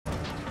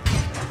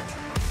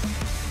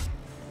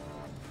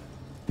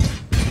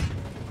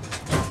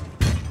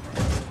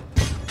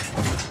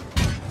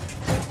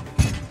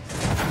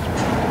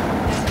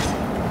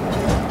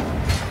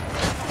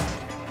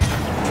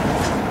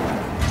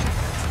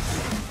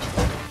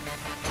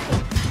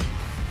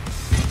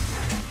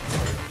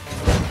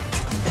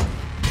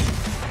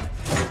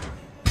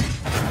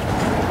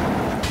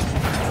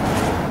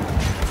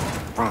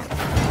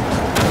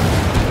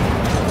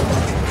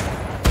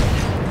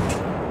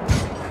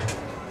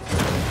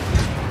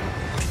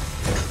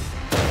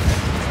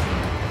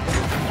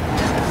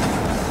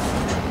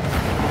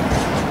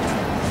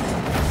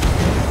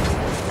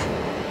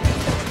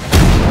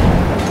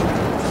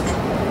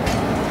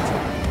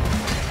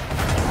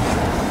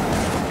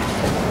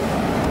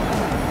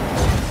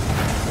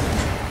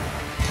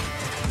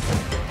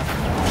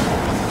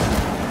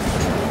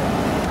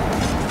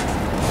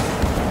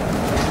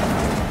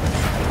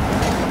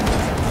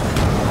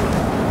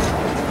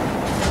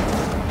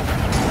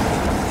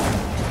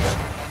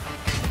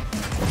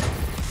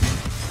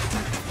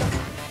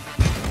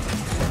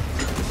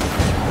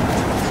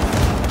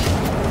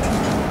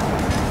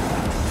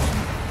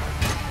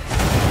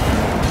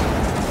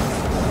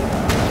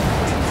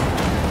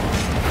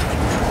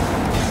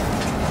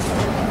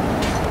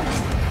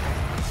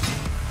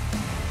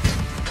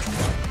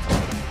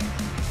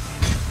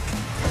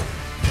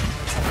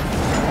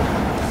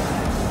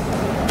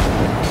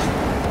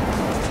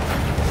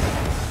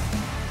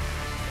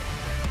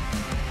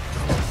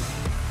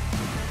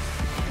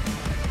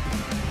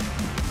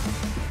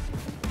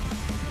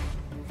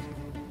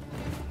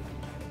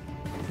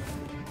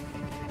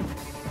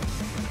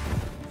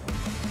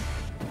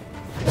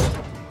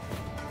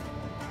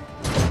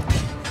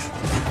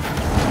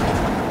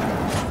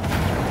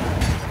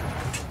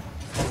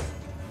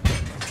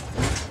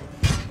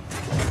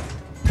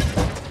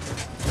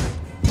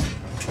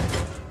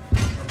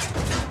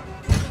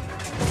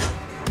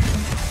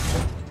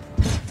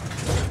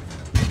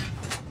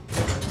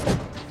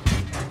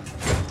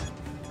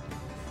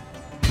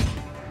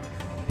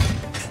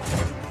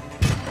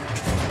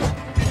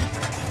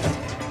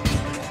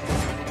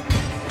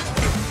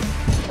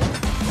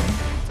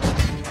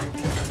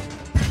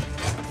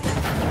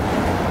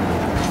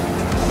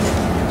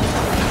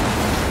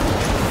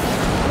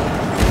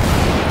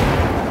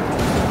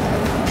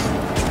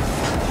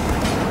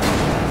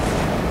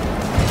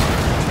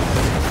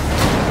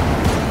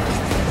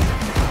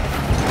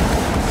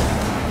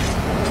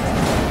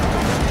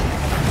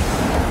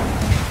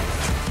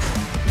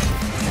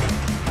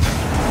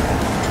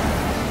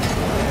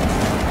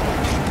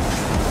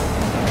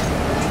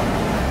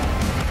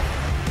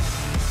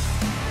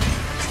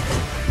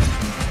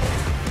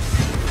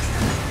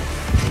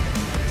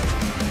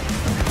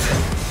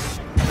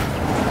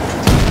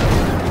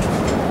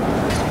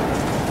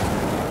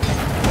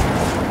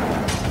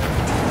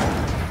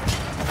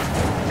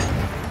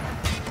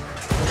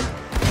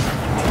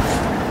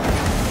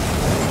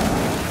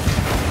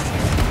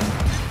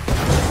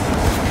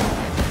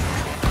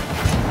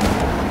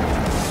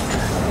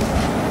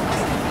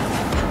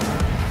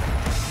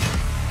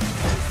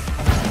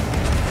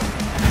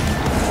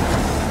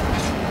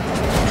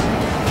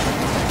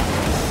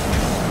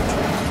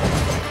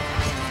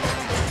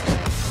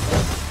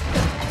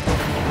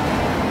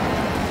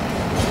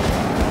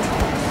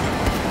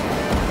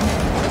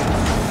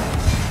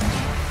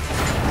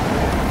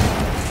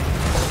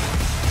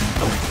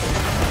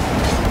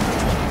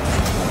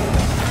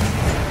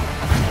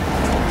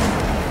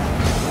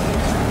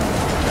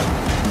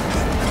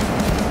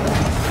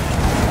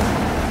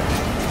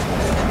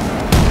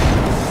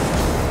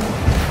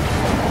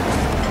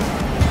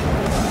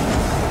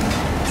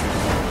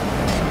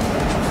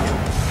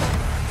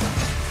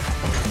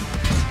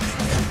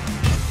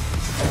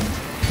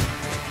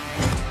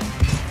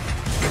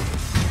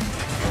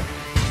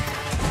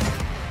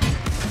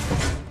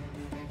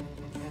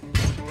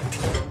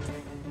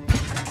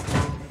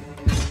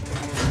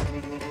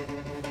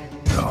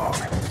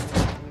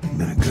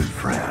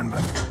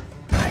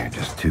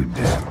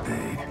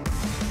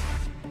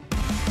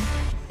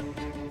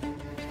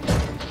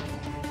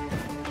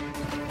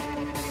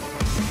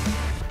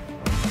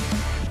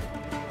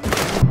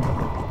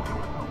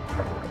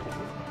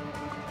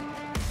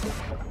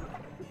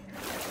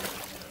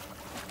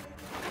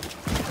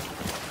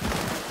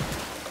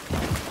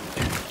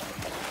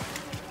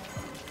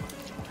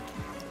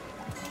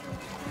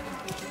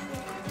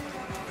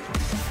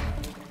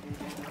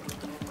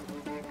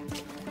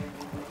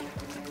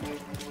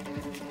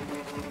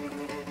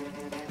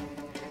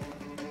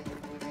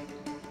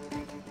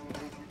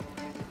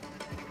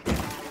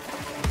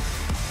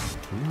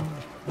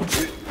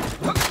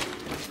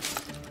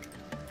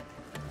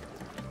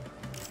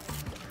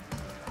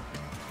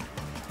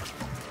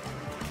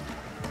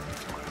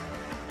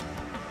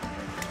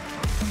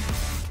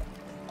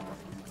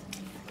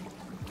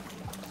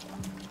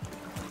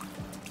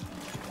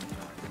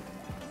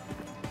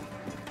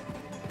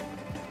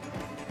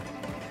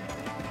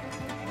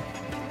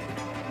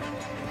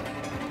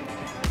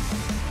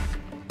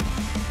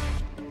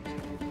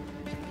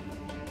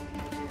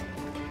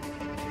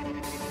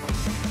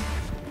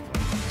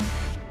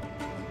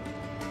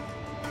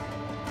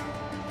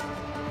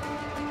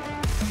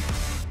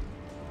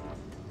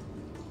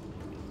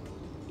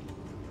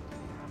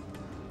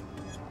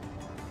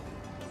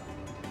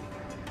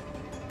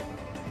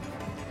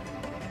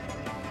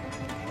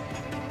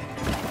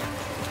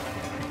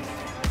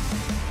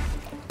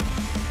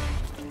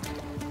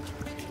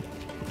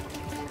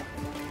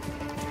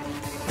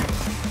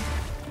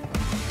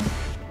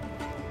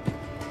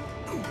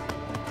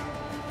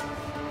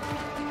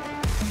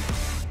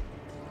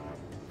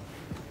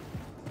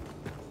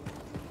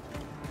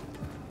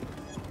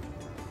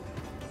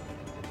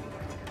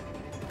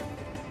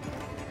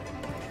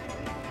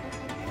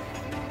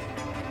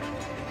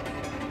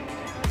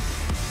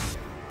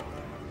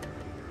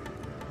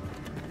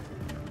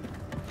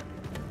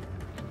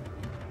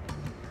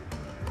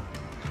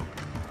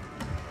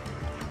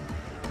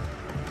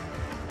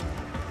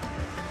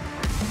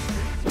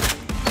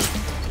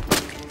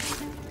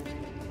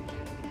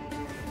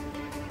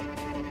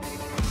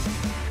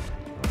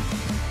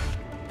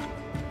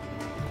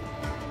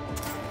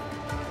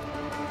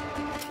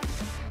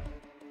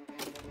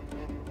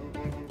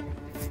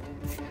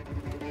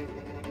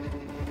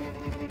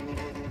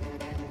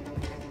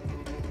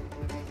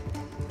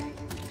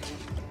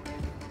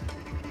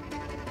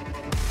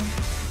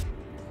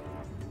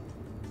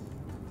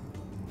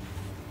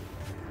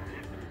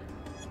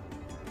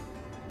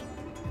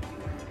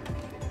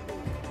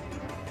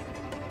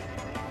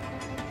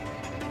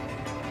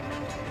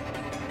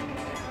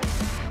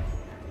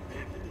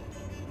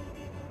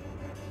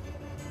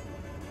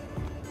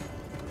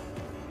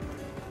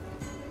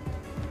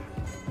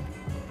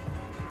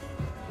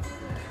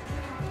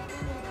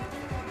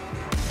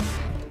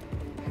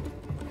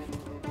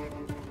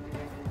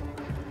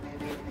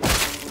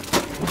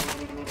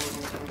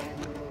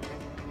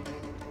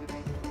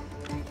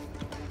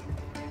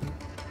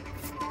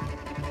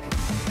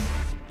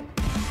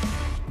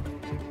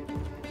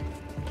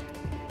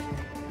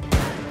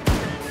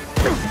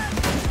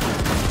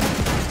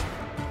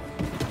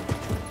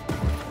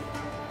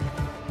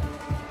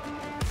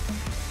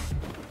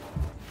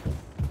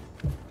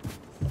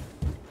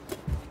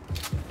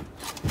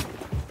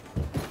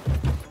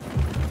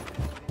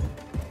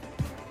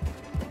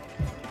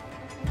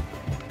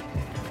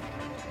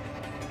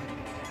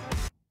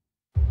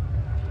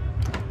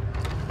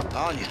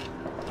Anya.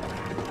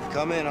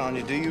 Come in,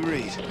 Anya. Do you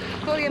read?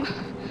 William,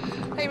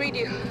 I read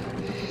you.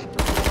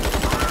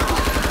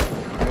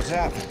 What's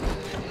happening?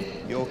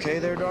 You okay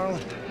there,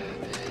 darling?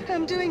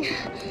 I'm doing...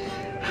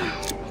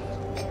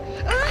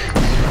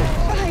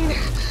 fine.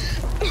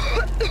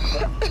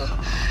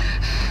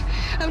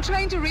 I'm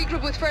trying to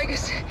regroup with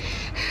Fergus.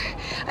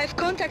 I've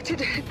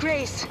contacted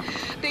Grace.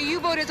 The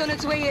U-boat is on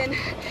its way in,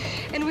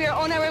 and we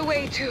are on our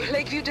way to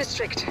Lakeview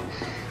District.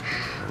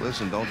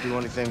 Listen, don't do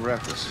anything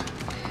reckless.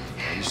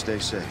 You stay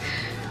safe.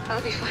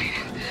 I'll be fine.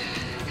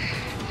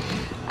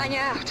 Anya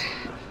out.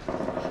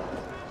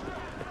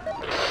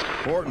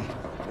 Horton,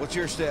 what's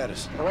your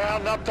status?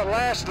 Rounding up the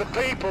last of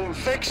the people and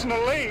fixing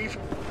to leave.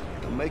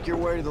 Make your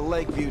way to the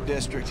Lakeview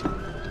District.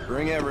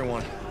 Bring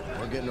everyone.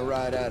 We're getting a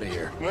ride out of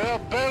here. Well,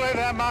 Billy,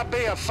 that might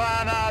be a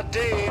fine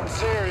idea in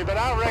theory, but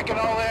I reckon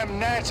all them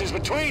Nazis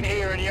between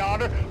here and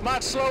yonder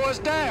might slow us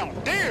down,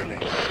 dearly.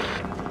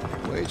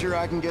 Wager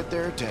I can get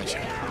their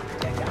attention.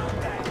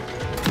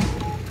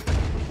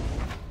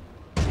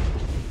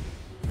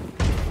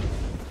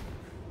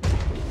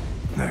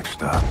 Next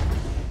stop,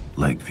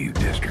 Lakeview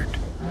District.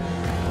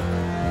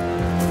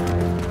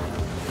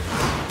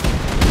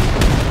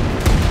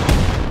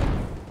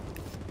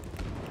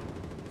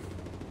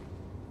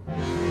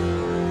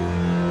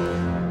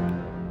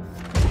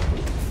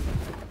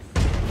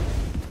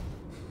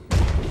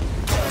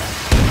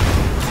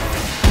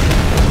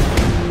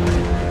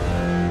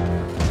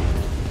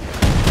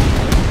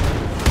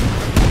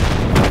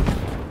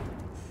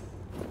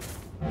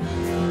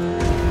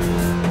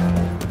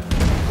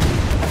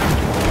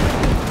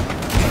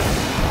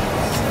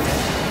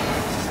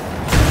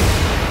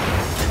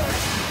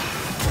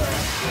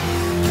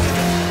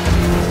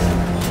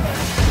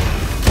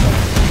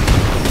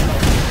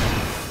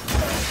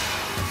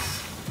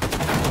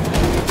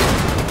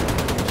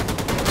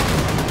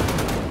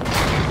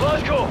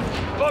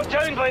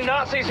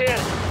 Nazis here.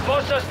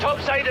 Foster's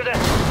topsided it.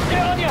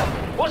 Get on ya!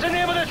 What's the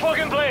name of this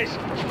fucking place?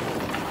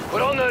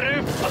 We're on the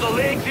roof of the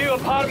Lakeview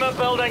apartment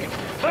building.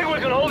 Think we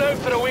can hold out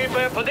for a wee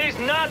bit, but these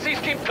Nazis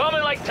keep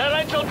coming like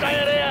torrential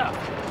diarrhea.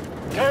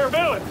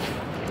 Billy,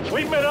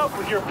 we've met up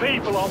with your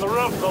people on the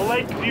roof of the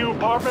Lakeview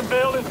apartment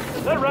building.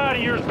 That ride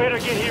of yours better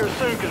get here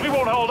soon, because we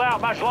won't hold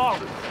out much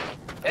longer.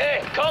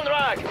 Hey,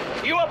 Conrad,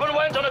 you up and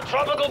went on a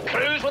tropical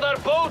cruise with our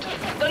boat?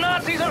 The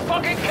Nazis are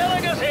fucking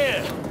killing us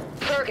here!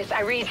 Fergus,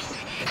 I read.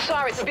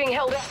 Sorry for being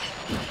held up.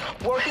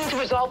 Working to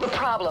resolve the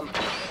problem.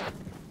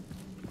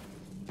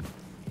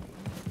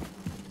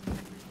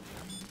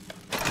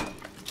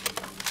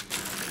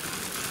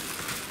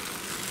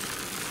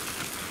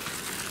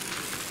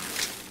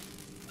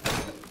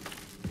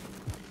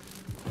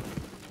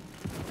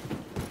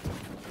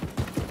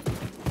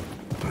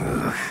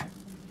 Ugh,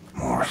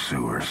 more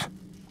sewers.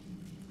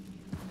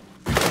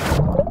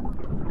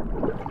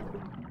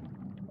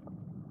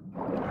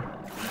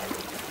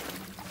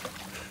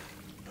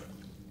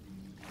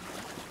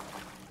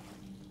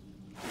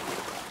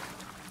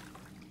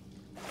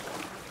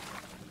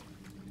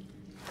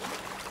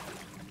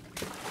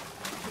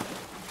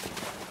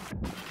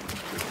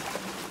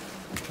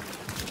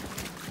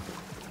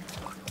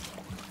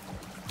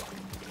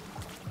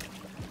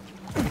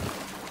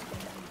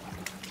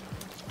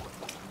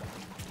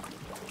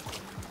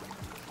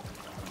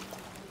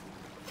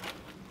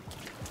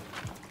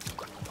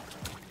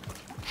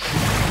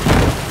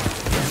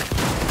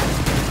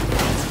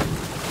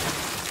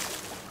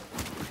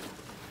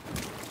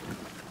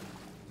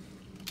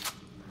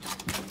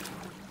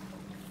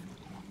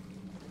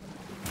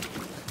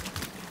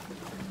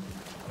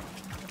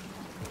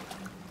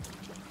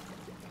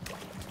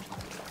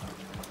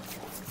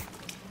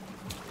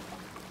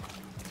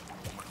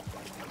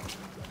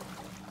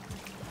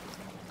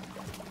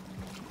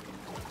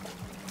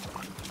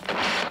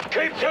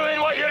 Keep doing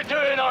what you're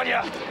doing,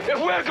 Anya! If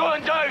we're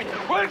going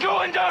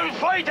down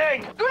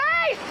fighting!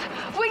 Grace!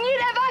 We need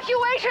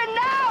evacuation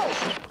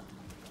now!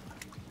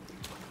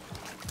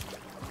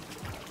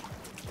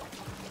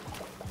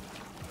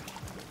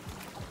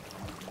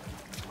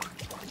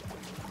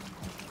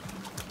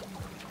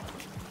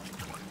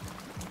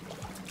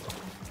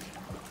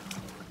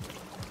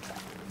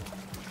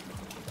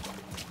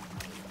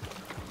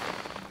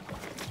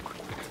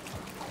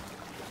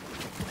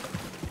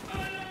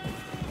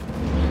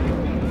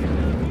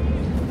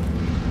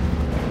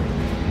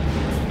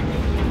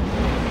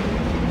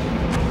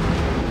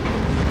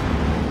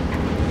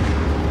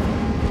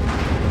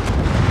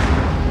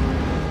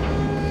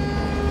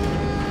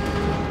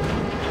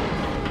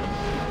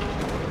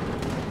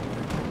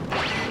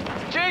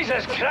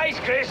 Jesus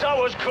Christ, Grace, that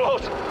was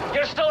close.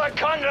 You're still a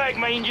Conrad,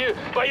 mind you,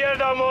 but you're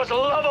the most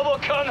lovable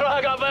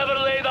Conrad I've ever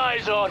laid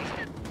eyes on.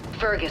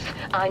 Fergus,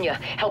 Anya,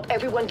 help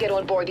everyone get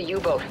on board the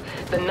U-boat.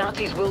 The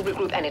Nazis will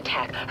regroup and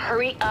attack.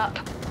 Hurry up!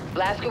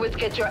 Blazkowicz,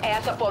 get your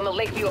ass up on the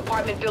Lakeview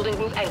apartment building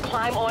roof and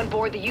climb on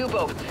board the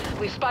U-boat.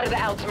 We've spotted the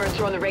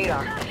Altmercer on the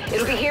radar.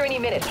 It'll be here any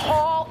minute.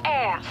 Haul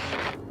ass!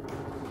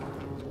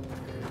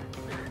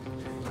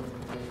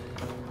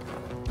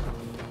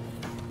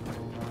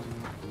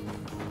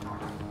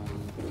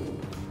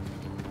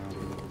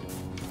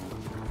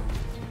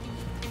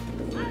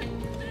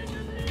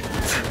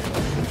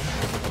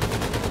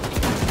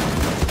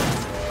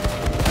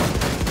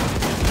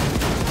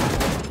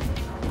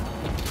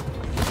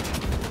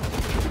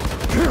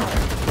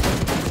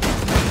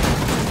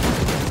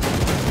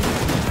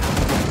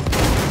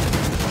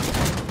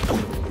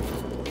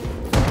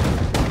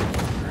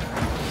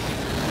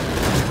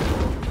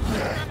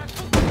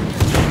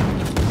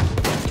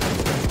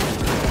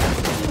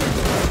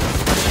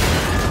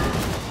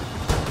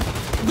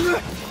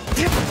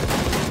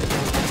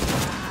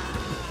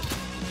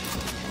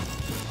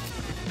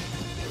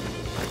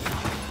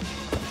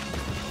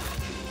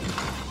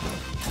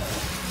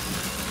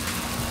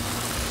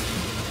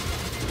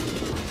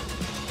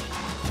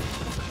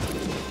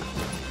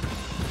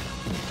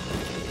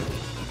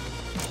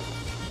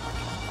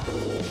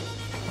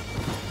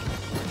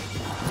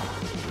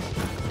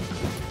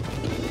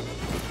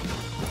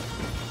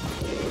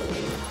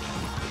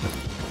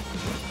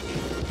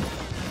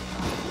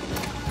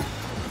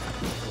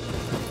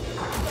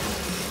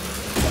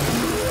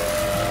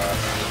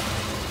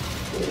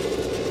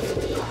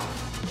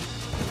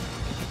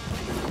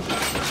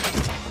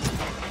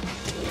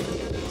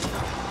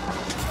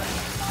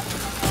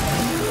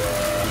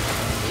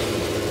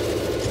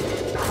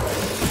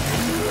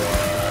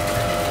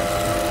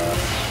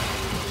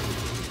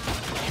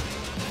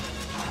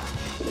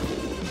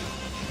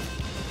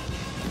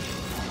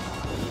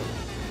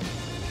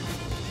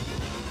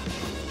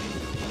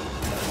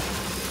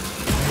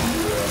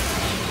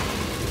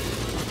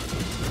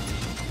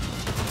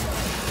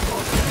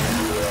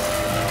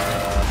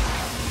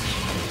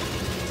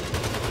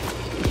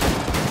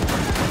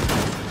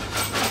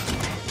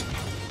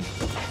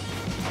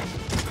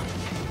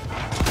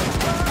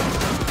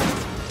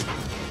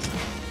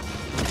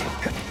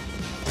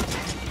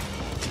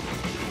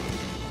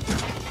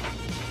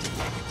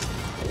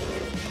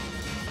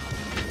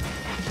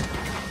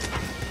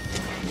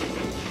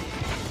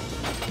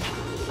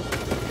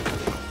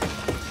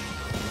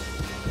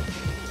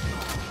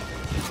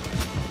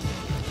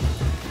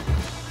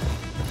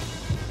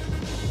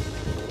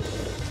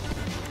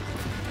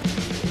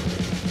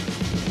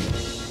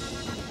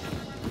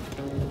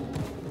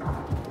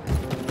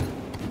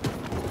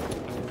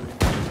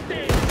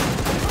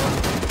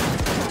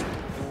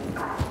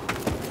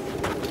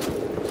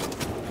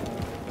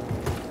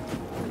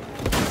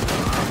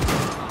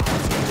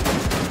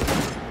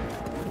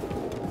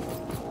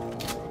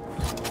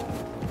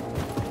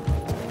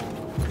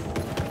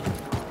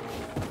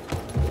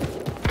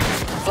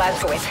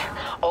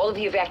 Blazkowicz, all of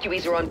the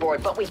evacuees are on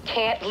board, but we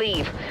can't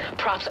leave.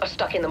 Props are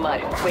stuck in the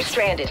mud. We're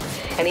stranded,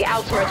 and the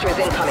Ausmerzer is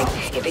incoming.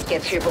 If it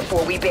gets here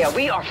before we bail,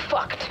 we are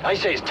fucked. I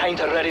say it's time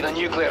to ready the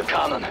nuclear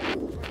cannon.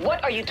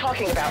 What are you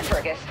talking about,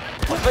 Fergus?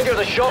 I figure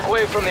the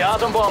shockwave from the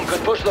atom bomb could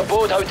push the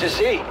boat out to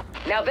sea.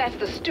 Now that's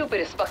the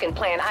stupidest fucking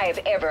plan I have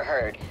ever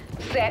heard.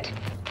 Set.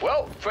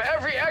 Well, for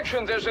every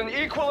action, there's an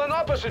equal and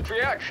opposite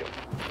reaction.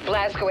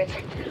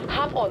 Blazkowicz,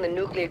 hop on the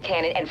nuclear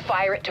cannon and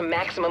fire it to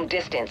maximum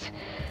distance.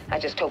 I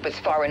just hope it's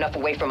far enough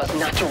away from us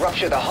not to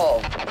rupture the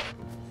hull.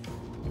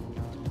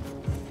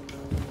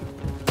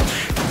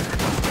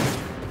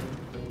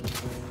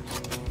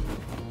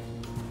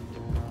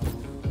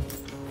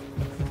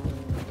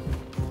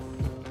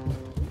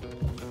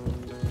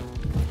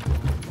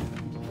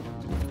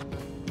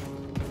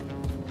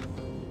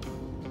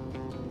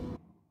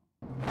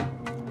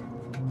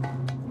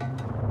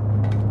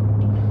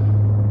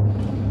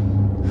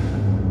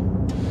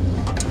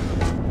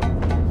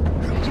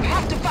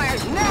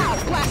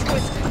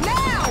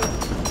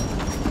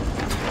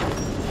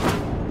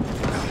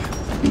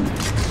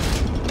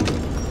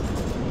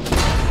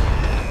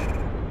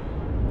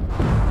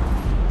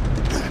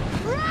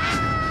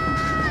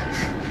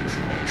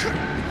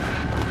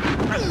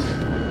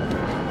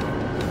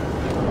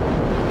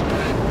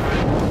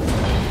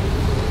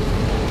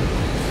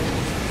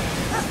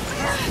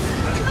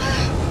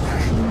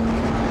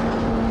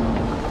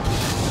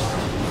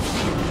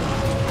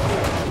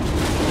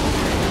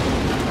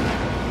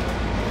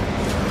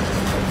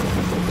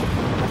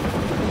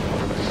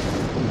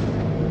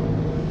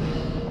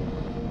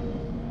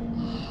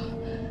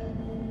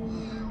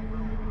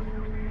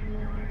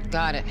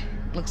 Got it.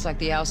 Looks like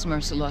the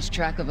Ausmerzer lost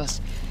track of us.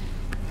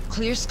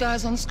 Clear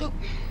skies on the scope.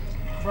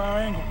 For our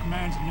angle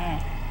commands it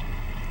now.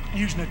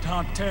 Using it to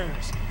hunt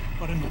terrorists.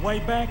 But in the way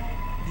back,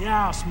 the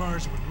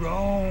Ausmerzer would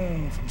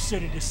roam from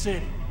city to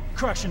city,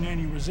 crushing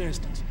any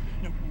resistance.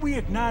 Now, if we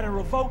ignite a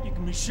revolt, you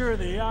can be sure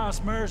the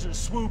Ausmerzer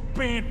swoop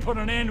in, put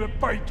an end to it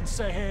before you can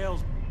say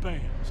hell's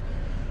bells.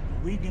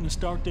 If we're gonna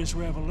start this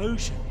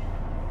revolution,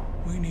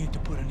 we need to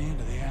put an end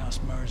to the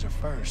Ausmerzer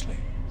firstly.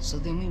 So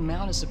then we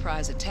mount a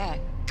surprise attack,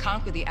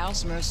 conquer the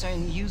Ausmerzer,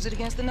 and use it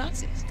against the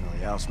Nazis. Well,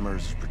 the Ausmerzer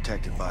is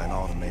protected by an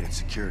automated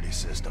security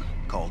system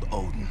called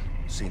Odin.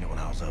 Seen it when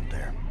I was up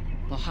there.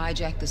 We'll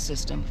hijack the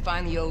system,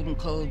 find the Odin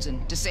codes,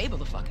 and disable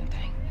the fucking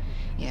thing.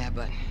 Yeah,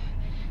 but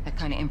that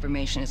kind of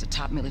information is a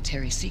top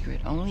military secret.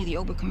 Only the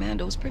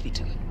Oberkommando is privy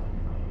to it.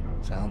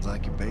 Sounds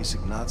like your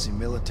basic Nazi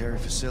military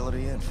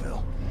facility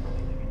infill.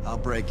 I'll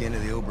break into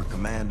the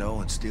Oberkommando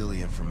and steal the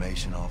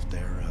information off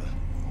their,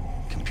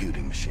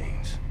 computing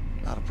machines.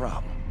 Not a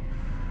problem.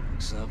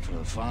 Except for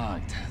the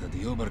fact that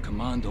the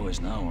Oberkommando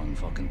is now on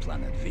fucking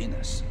planet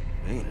Venus.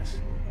 Venus?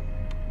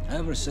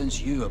 Ever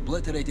since you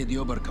obliterated the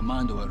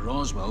Oberkommando at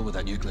Roswell with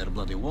a nuclear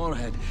bloody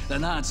warhead, the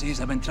Nazis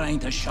have been trying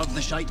to shove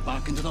the shite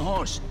back into the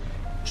horse.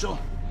 So,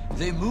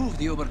 they moved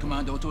the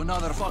Oberkommando to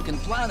another fucking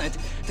planet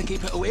to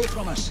keep it away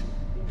from us.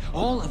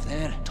 All of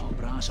their top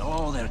brass,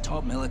 all their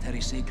top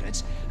military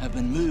secrets have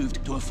been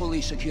moved to a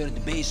fully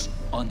secured base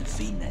on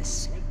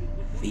Venus.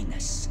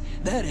 Venus.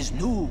 There is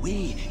no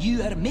way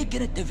you are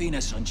making it to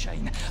Venus,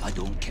 sunshine. I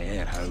don't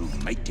care how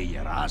mighty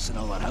your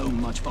arsenal or how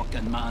much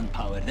fucking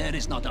manpower. There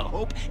is not a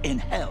hope in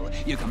hell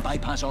you can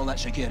bypass all that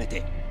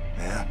security.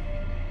 Yeah?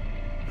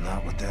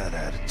 Not with that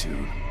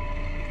attitude.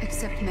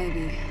 Except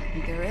maybe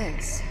there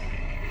is.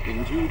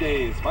 In 2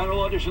 days, final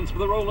auditions for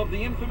the role of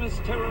the infamous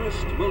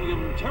terrorist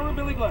William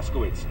Terrorbilly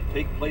Blazkowicz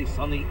take place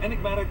on the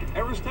enigmatic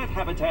Aristat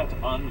habitat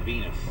on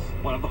Venus.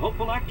 One of the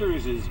hopeful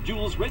actors is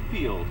Jules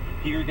Redfield,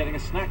 here getting a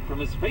snack from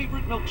his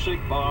favorite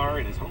milkshake bar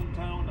in his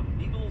hometown of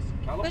Eagles,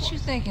 California. What you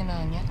thinking,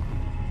 Anya?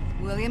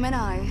 William and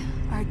I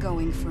are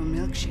going for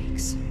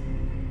milkshakes.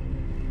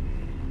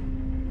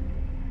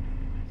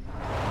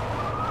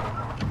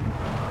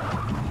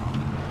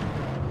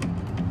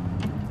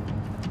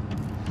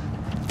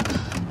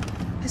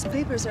 His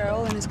papers are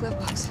all in his glove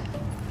box.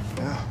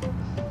 Yeah.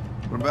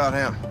 What about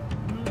him?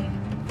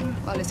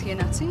 Well, is he a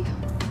Nazi?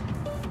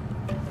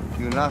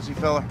 You a Nazi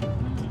fella?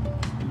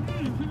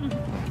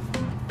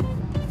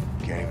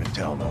 Can't even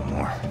tell no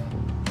more.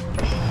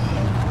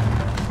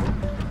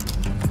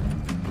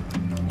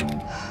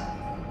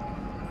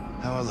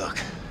 How I look?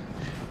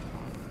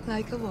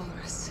 Like a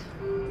walrus.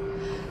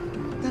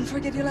 Don't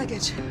forget your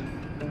luggage.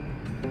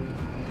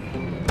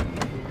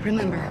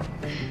 Remember,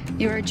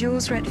 you're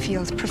Jules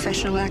Redfield,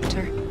 professional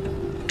actor,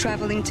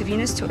 traveling to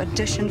Venus to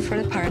audition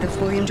for the part of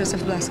William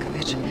Joseph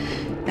Blazkowicz.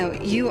 Now,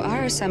 you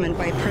are summoned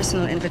by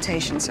personal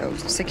invitation, so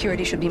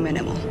security should be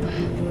minimal.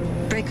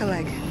 Break a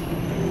leg.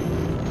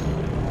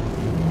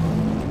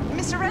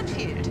 Mr.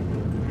 Redfield?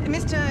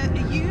 Mr.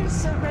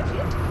 Hughes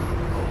Redfield?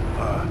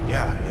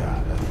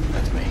 Yeah,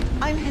 that's me.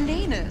 I'm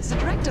Helena, the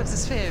director of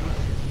this film.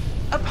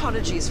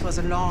 Apologies for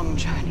the long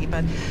journey,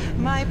 but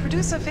my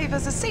producer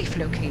favors a safe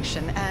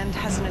location and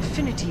has an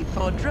affinity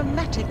for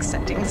dramatic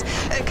settings.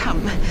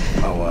 Come.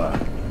 Oh,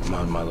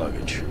 my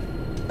luggage.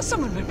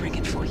 Someone will bring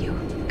it for you.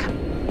 Come.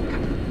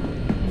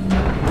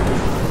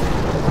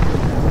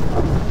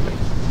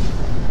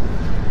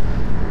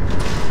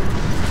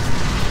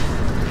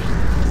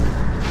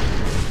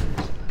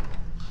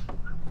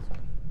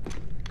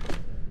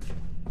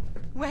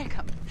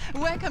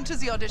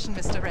 the audition,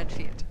 Mr.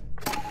 Redfield.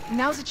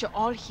 Now that you're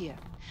all here,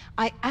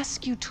 I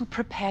ask you to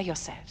prepare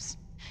yourselves.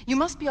 You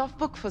must be off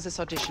book for this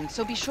audition,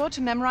 so be sure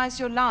to memorize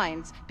your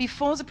lines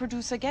before the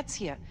producer gets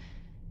here.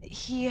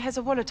 He has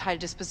a volatile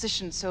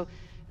disposition, so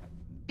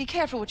be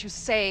careful what you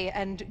say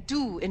and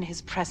do in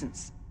his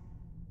presence.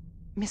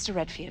 Mr.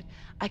 Redfield,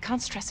 I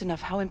can't stress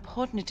enough how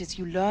important it is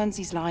you learn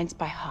these lines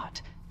by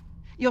heart.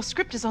 Your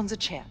script is on the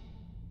chair.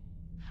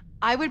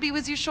 I will be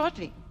with you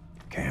shortly.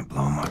 Can't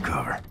blow my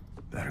cover.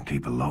 Better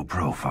keep a low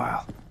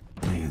profile.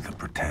 Leave the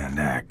pretend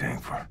acting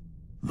for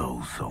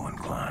those so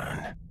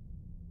inclined.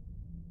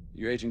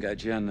 Your agent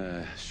got you on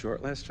the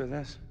short list for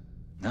this?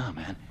 Nah,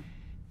 man.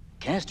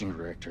 Casting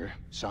director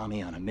saw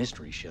me on a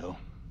mystery show.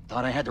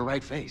 Thought I had the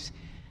right face.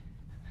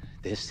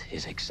 This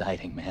is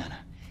exciting, man.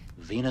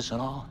 Venus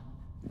and all?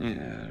 Yeah,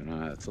 I don't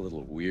know. It's a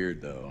little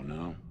weird, though,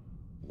 no?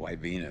 Why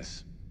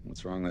Venus?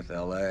 What's wrong with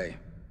L.A.?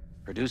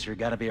 Producer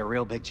gotta be a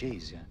real big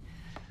cheese.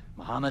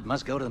 Muhammad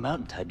must go to the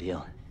mountain type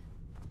deal.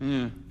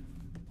 Yeah.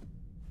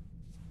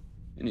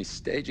 Any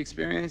stage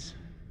experience?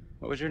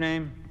 What was your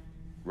name?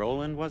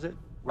 Roland, was it?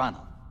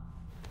 Ronald.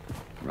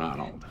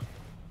 Ronald.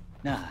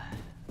 Nah.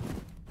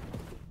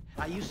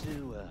 I used to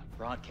do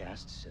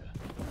broadcasts.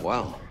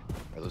 Wow.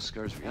 Are those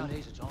scars for you?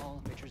 Nowadays it's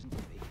all pictures and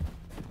TV.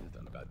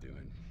 Nothing about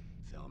doing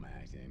film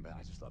acting, but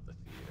I just love the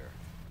theater.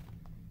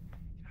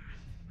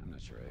 I'm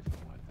not sure I even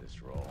want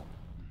this role.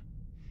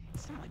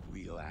 It's not like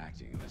real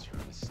acting unless you're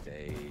on a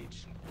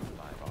stage,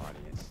 live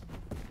audience.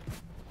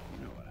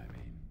 You know what I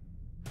mean.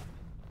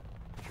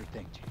 Sure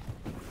thing, Chief.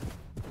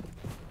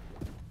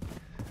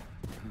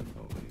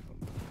 Unbelievable.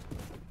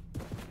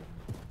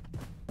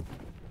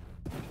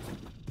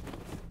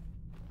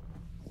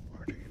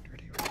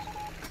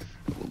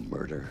 We'll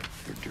murder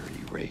your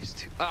dirty race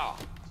too. Oh,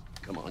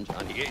 come on,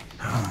 Johnny.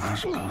 How am I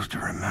supposed to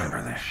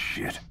remember this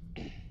shit?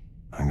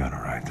 I gotta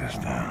write this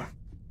down.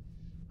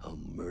 I'll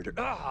murder.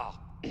 Ah!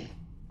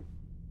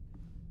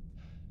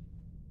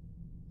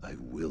 I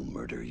will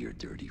murder your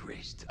dirty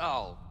race.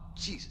 Oh,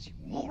 Jesus, you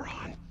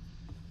moron.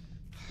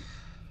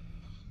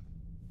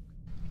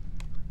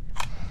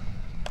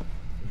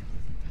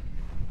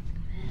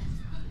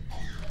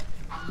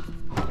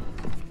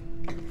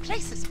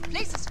 Places,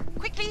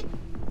 quickly!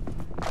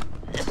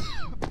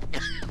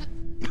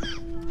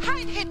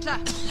 Heil Hitler!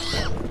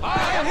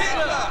 Heil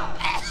Hitler!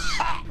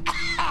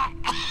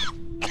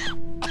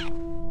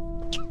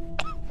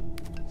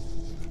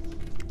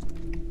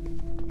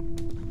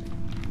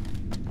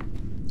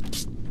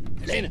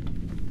 Helene!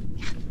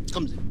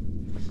 Kommen Sie.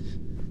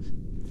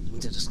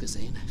 Haben Sie das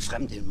gesehen?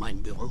 Fremde in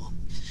meinem Büro.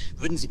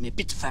 Würden Sie mir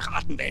bitte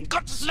verraten, wer in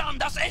Gottes Namen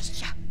das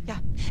ist? Ja,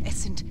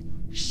 es sind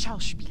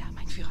Schauspieler,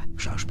 mein Führer.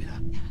 Schauspieler?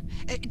 Ja.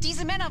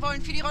 Diese Männer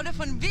wollen für die Rolle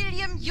von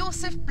William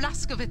Joseph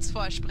Blaskowitz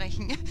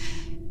vorsprechen.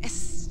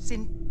 Es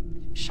sind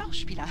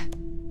Schauspieler.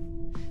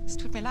 Es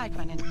tut mir leid,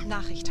 meine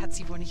Nachricht hat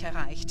sie wohl nicht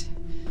erreicht.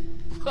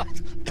 Was?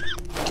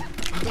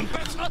 Und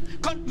bessere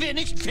konnten wir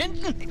nicht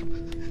finden?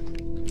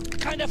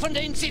 Keiner von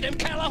denen sieht dem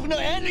Kerl auch nur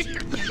ähnlich.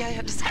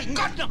 Ja, das kriegen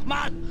wir. Gott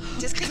nochmal!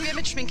 Das kriegen wir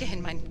mit Schminke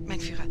hin, mein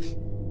Führer.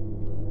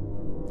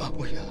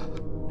 Oh ja,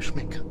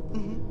 Schminke.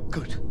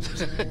 Gut.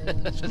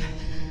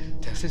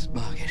 Das ist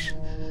magisch.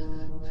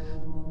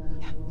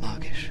 Ja.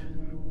 Magisch.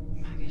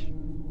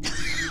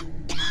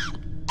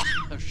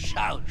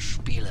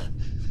 Schauspieler.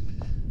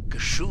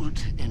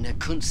 Geschult in der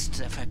Kunst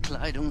der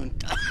Verkleidung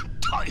und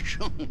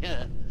Täuschung.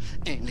 Ja.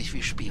 Ähnlich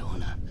wie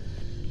Spione.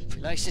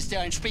 Vielleicht ist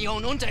er ein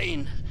Spion unter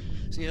Ihnen.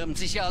 Sie haben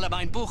sicher alle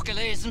mein Buch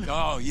gelesen.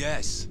 Oh,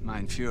 yes,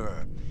 mein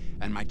Führer.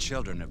 And my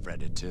children have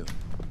read it too.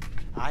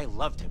 I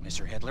loved it,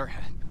 Mr. Hitler.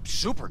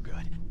 Super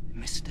good.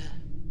 Mr.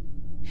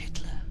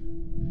 Hitler.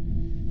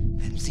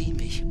 Wenn Sie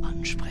mich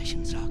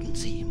ansprechen, sagen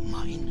Sie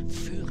mein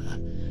Führer.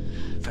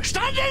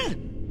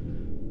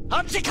 Verstanden?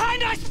 Haben Sie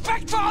keinen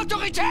Respekt vor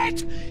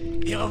Autorität?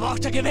 Ihre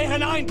Worte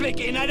gewähren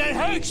Einblick in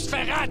einen höchst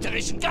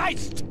verräterischen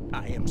Geist.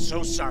 I am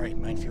so sorry,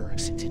 mein Führer.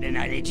 Sind Sie denn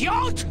ein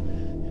Idiot?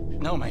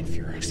 No, mein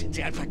Führer. Sind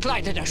Sie ein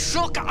verkleideter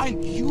Schurke,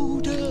 ein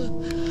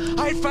Jude?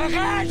 Ein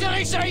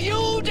verräterischer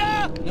Jude?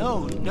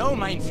 No,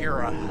 mein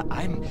Führer.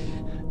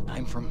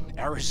 I'm from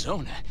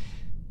Arizona.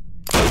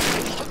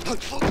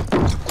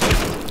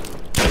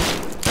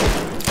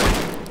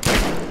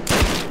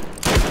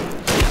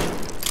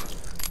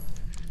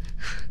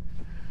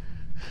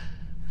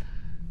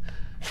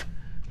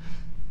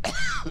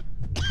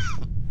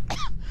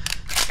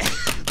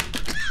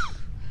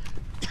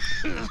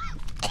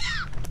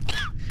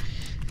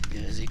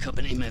 Sie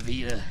kommen immer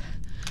wieder.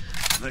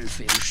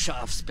 Wölfe im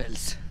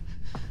Schafspelz.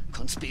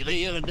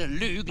 Konspirierende,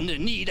 lügende,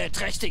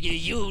 niederträchtige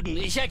Juden.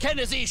 Ich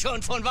erkenne sie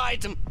schon von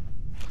Weitem.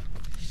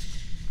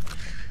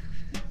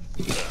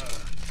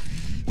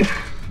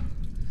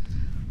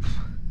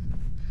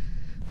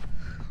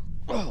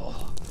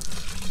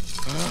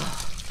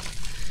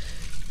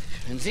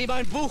 Wenn Sie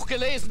mein Buch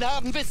gelesen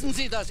haben, wissen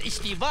Sie, dass ich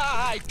die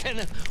Wahrheit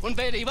kenne. Und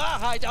wer die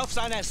Wahrheit auf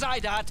seiner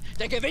Seite hat,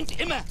 der gewinnt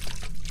immer.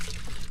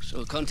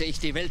 So konnte ich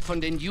die Welt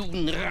von den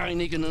Juden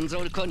reinigen und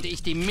so konnte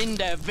ich die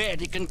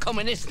minderwertigen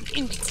Kommunisten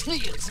in die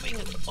Knie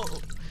zwingen. Oh,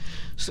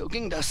 so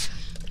ging das.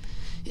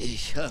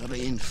 Ich habe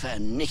ihn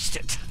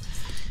vernichtet.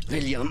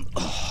 William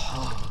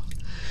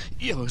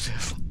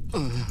Josef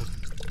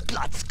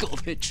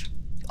Blazkowicz.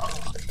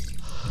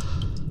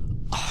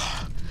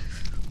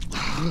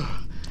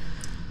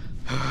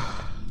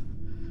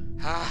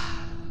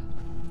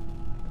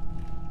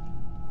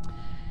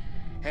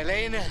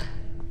 Helene.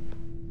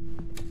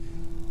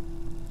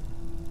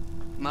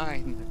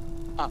 Mein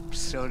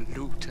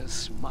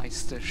absolutes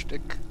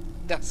Meisterstück.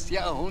 Das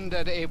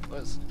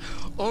Jahrhundert-Epos.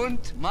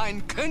 Und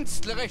mein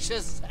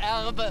künstlerisches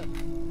Erbe.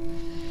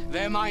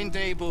 Wer mein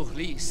Drehbuch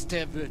liest,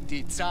 der wird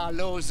die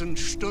zahllosen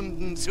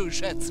Stunden zu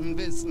schätzen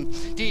wissen,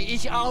 die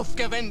ich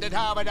aufgewendet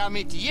habe,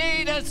 damit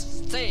jede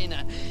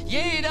Szene,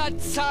 jeder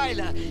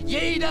Zeile,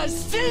 jeder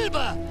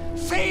Silbe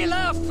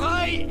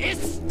fehlerfrei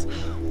ist.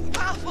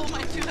 Bravo,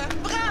 mein Führer,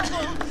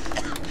 bravo!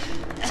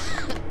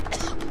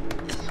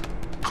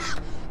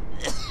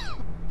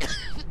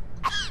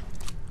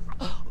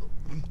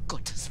 Um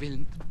Gottes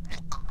Willen.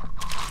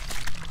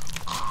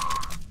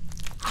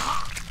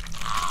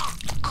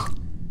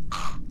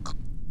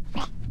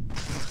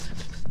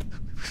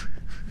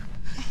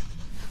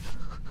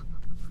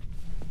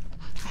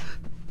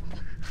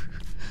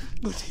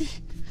 Mutti,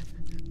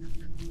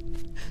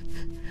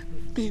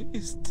 mir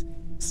ist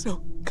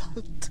so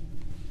kalt.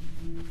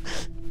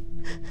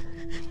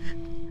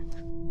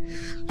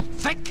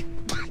 Weg!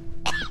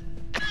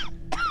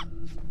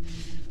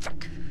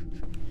 Weg!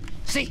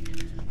 Sie!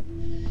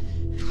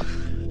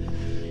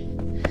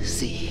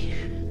 Sie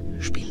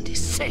spielen die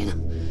Szene.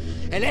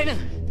 Helene,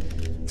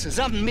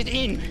 zusammen mit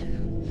Ihnen.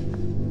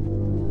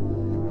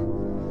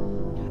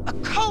 A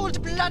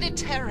cold-blooded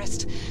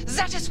terrorist.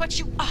 That is what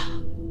you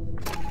are.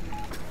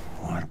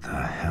 What the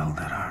hell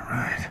did I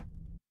write?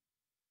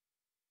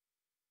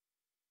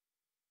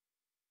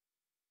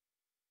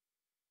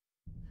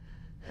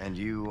 And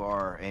you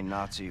are a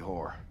Nazi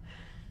whore.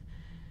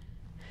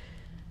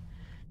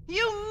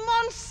 You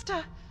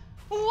monster!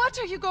 What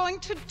are you going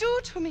to do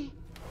to me?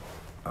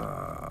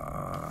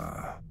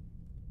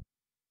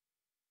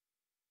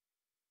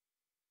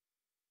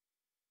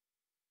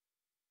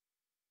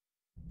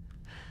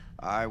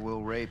 I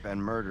will rape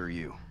and murder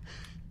you.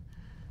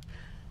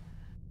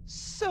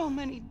 So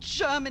many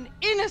German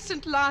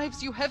innocent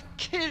lives you have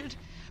killed,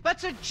 but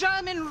the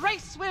German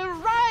race will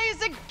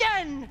rise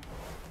again!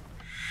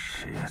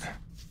 Shit.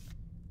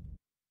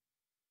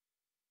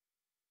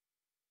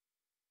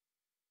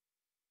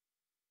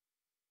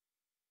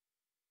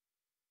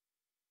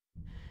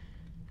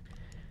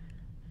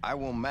 I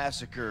will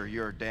massacre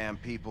your damn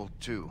people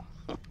too.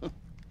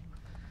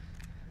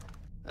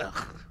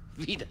 Ach,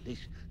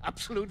 widerlich.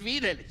 Absolut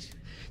widerlich.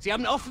 Sie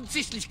haben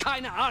offensichtlich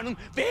keine Ahnung,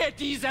 wer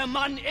dieser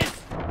Mann ist.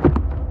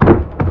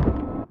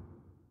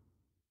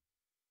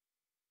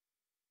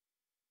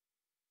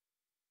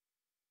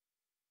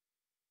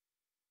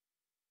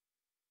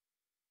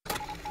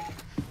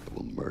 I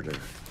will murder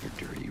your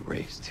dirty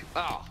race too.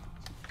 Oh,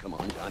 come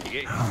on,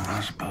 Johnny. How am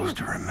I supposed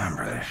to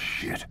remember this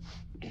shit?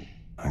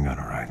 I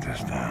gotta write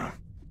this down.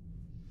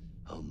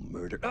 I'll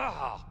murder...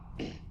 Ah!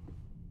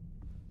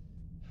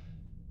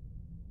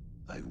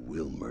 I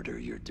will murder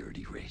your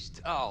dirty race.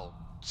 Oh,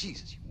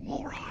 Jesus, you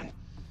moron.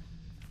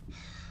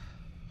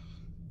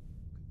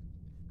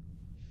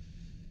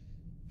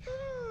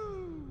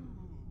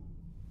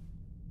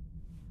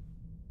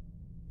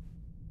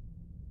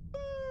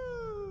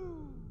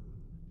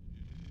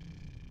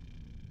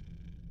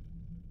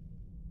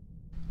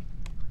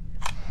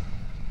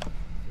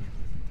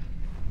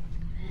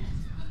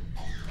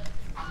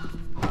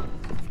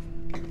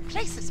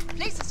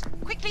 Places,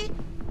 quickly!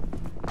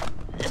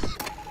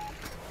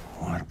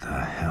 What the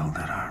hell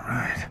did I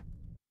write?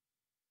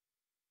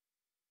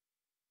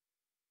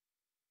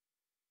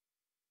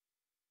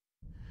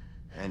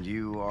 And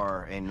you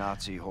are a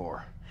Nazi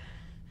whore.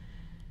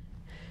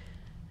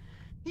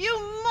 You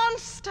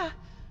monster!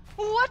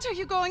 What are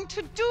you going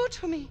to do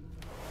to me?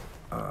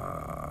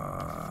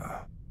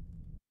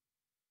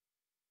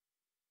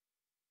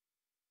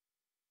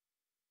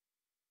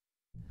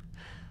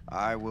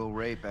 I will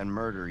rape and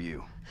murder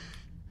you.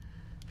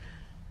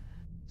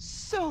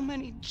 So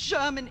many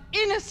German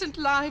innocent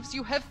lives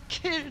you have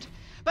killed,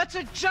 but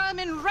the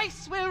German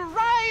race will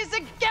rise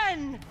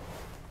again!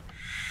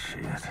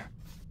 Shit.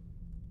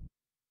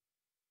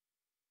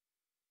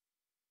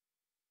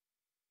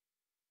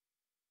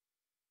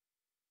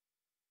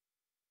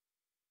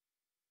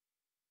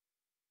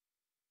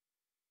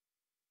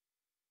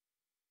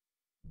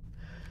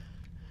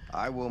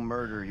 I will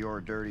murder your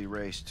dirty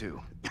race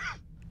too.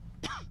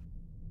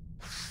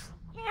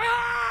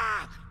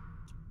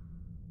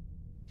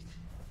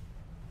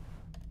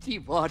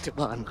 Die Worte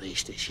waren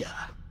richtig,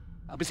 ja.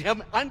 Aber Sie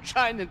haben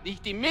anscheinend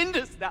nicht die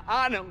mindeste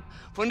Ahnung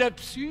von der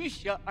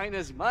Psyche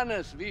eines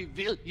Mannes wie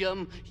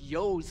William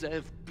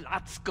Josef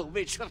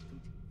Blazkowicz.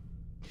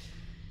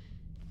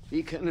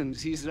 Wie können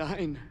Sie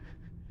sein,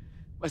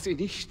 was Sie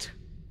nicht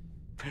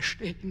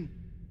verstehen?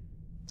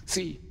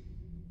 Sie.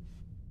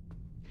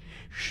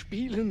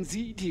 Spielen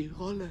Sie die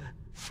Rolle.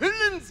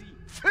 Füllen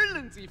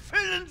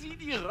Sie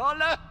die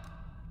Rolle.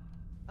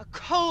 A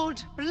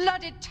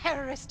cold-blooded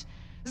terrorist.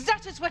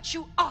 That is what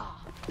you are!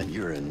 And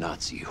you're a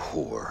Nazi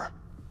whore.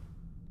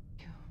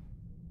 You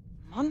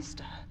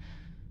monster.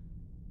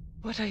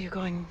 What are you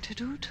going to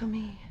do to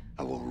me?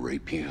 I will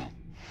rape you,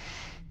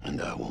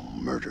 and I will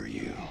murder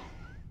you.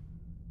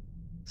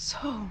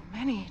 So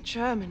many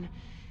German,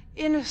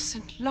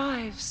 innocent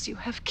lives you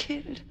have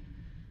killed.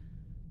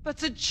 But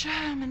the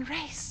German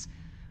race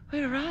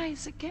will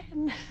rise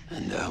again.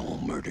 And I will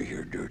murder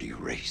your dirty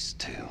race,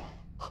 too.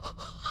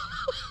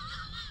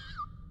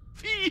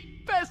 Viel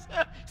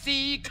besser.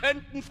 Sie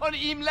könnten von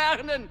ihm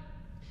lernen.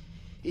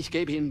 Ich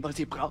gebe Ihnen, was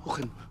Sie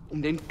brauchen,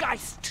 um den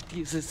Geist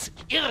dieses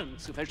Irren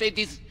zu verstehen,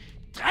 dieses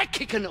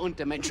dreckigen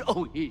Untermensch.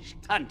 Oh, ich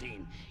kannte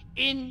ihn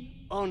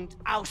in- und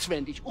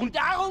auswendig. Und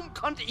darum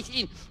konnte ich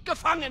ihn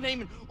gefangen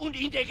nehmen und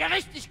ihn der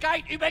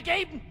Gerechtigkeit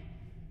übergeben.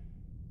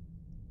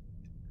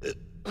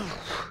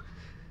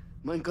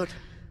 Mein Gott,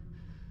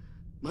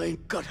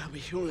 habe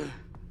ich Hunger.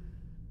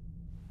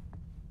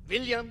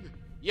 William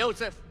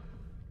Joseph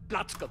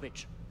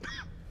Blazkowicz.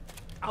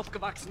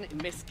 Aufgewachsen in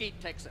Mesquite,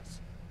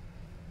 Texas.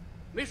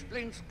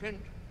 Mischlingskind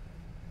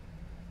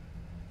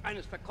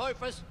eines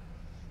Verkäufers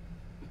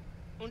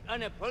und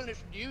einer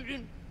polnischen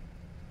Jüdin.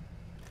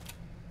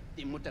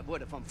 Die Mutter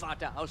wurde vom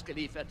Vater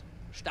ausgeliefert,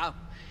 starb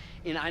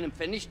in einem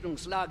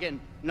Vernichtungslager in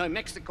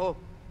Neumexiko.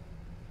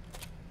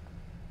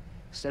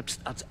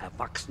 Selbst als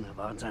Erwachsener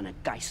waren seine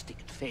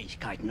geistigen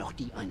Fähigkeiten noch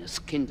die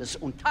eines Kindes.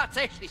 Und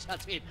tatsächlich,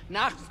 als wir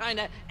nach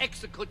seiner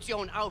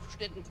Exekution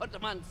aufschnitten, konnte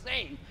man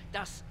sehen,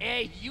 dass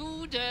er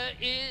Jude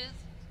ist.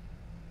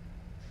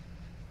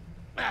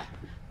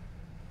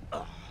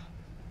 Oh.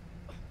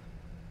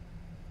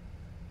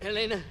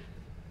 Helene,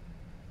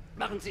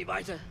 machen Sie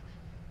weiter.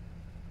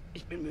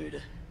 Ich bin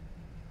müde.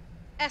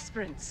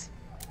 Aspirants,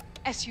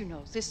 as you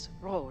know, this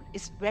role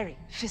is very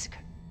physical.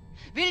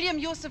 William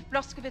Joseph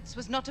Blazkowicz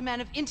was not a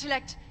man of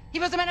intellect, he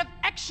was a man of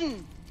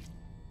action.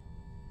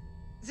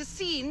 The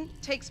scene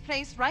takes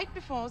place right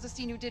before the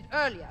scene you did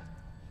earlier.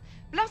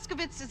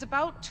 Blazkowicz is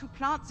about to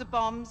plant the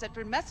bombs that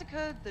will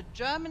massacre the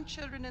German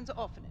children in the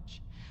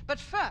orphanage. But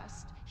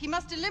first, he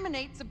must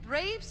eliminate the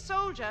brave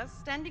soldiers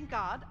standing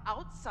guard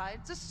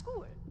outside the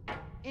school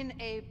in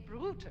a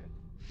brutal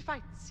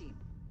fight scene.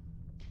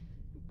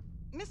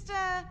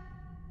 Mr.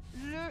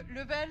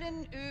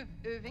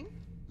 Llewellyn-Ewing?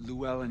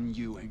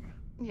 Llewellyn-Ewing.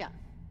 Yeah.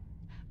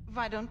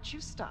 Why don't you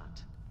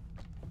start?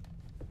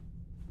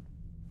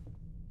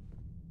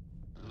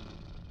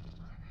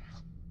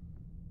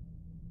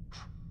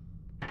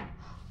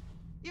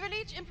 You will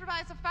each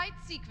improvise a fight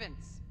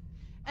sequence.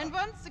 And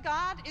once the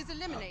guard is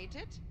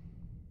eliminated,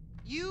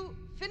 you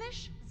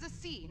finish the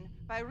scene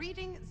by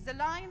reading the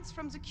lines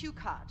from the cue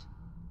card,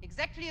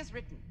 exactly as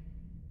written.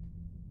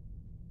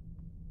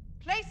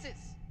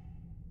 Places.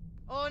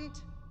 Und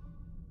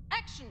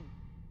action.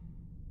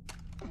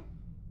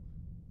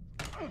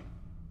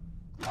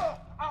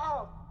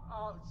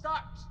 Oh,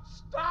 stop!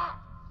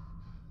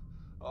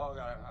 Oh,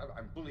 God,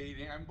 I'm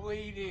bleeding.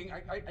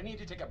 I need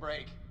to take a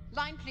break.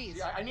 Line, please.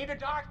 See, I need a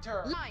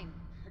doctor. Line.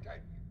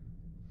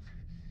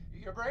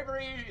 Your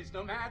bravery is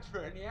no match for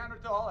a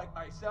Neanderthal like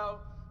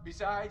myself.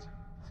 Besides,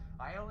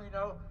 I only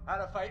know how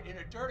to fight in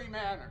a dirty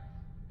manner.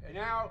 And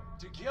now,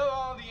 to kill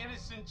all the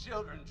innocent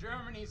children,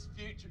 Germany's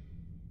future.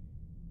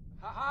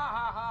 Ha ha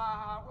ha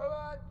ha!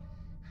 What?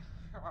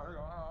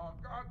 Oh,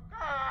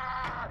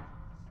 God!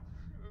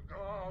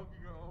 Oh,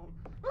 no.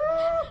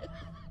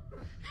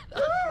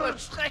 Das war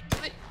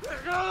schrecklich.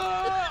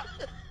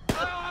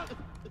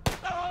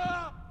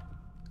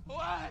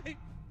 Why?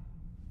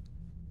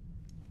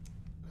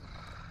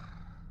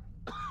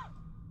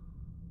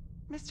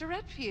 Mr.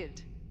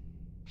 Redfield,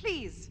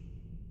 please.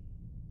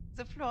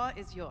 The floor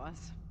is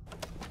yours.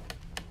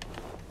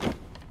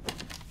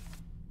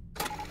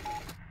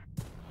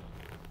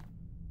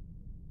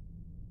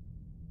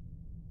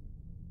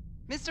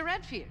 Mr.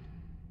 Redfield,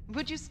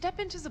 would you step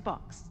into the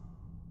box?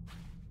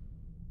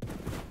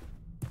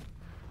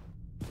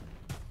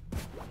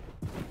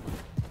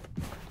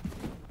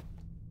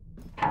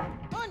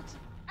 Und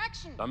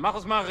action! Dann mach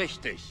es mal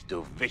richtig,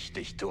 du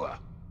Wichtigtuer.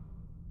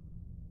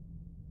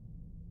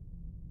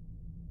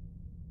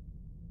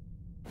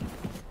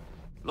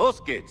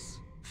 Los geht's,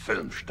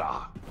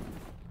 Filmstar.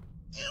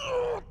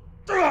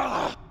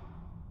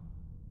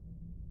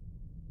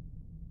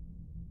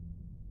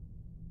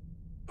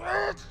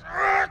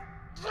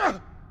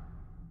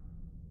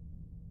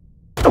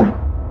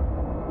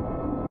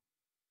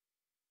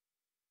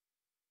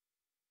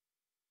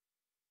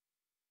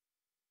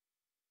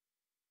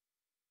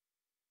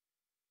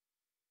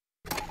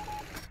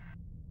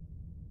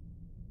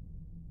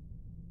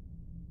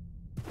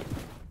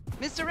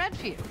 Mr.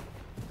 Redfield,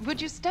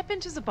 would you step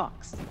into the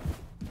box?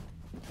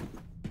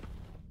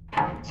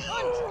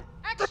 Und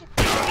action!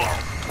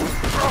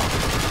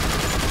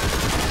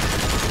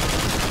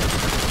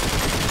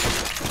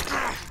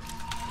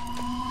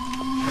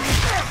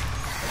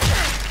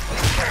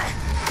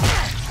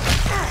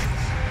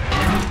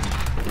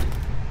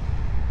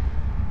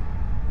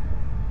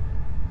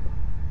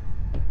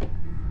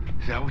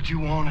 Is that what you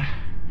wanted?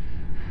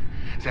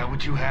 Is that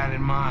what you had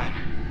in mind?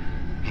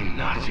 You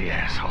Nazi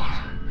assholes.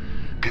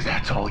 Because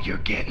that's all you're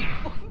getting.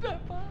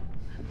 Wunderbar,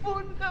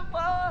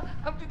 wunderbar.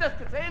 Habt ihr das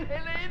gesehen,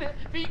 Helene?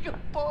 Wie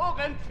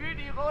geboren für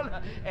die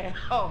Rolle.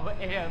 Oh,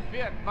 er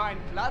wird mein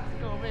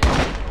Blaskowitz.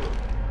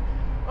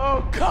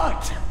 Oh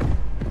Gott!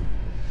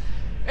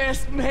 Er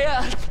ist mehr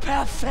als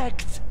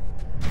perfekt.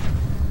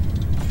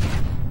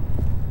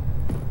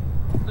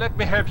 Let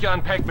me help you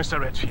unpack,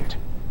 Mr. Redfield.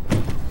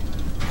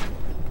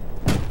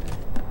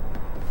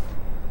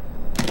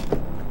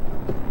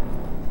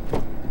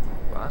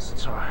 Was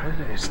zur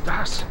Hölle ist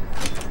das?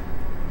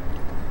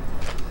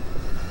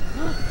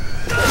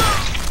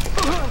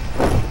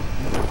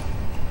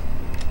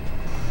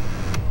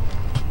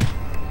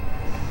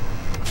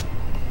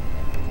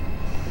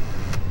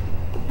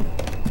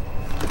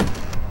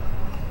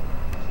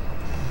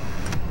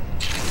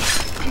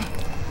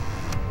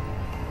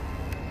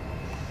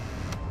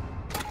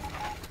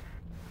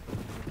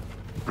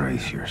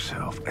 Brace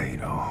yourself,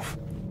 Adolf.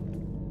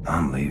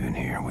 I'm leaving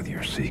here with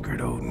your secret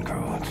Odin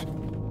codes.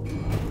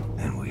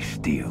 Then we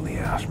steal the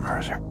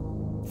Ausmerzer,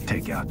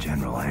 take out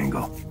General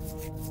Angle,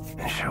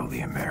 and show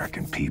the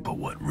American people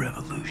what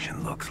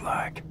revolution looks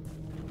like.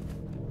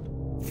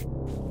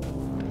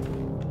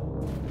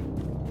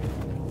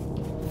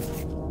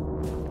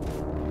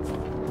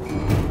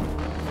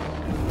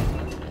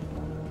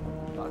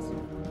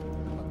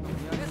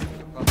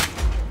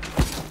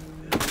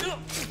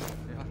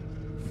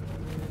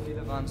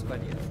 Viele waren es bei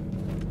dir.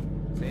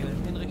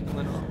 Zählen in Richtung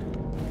Nord.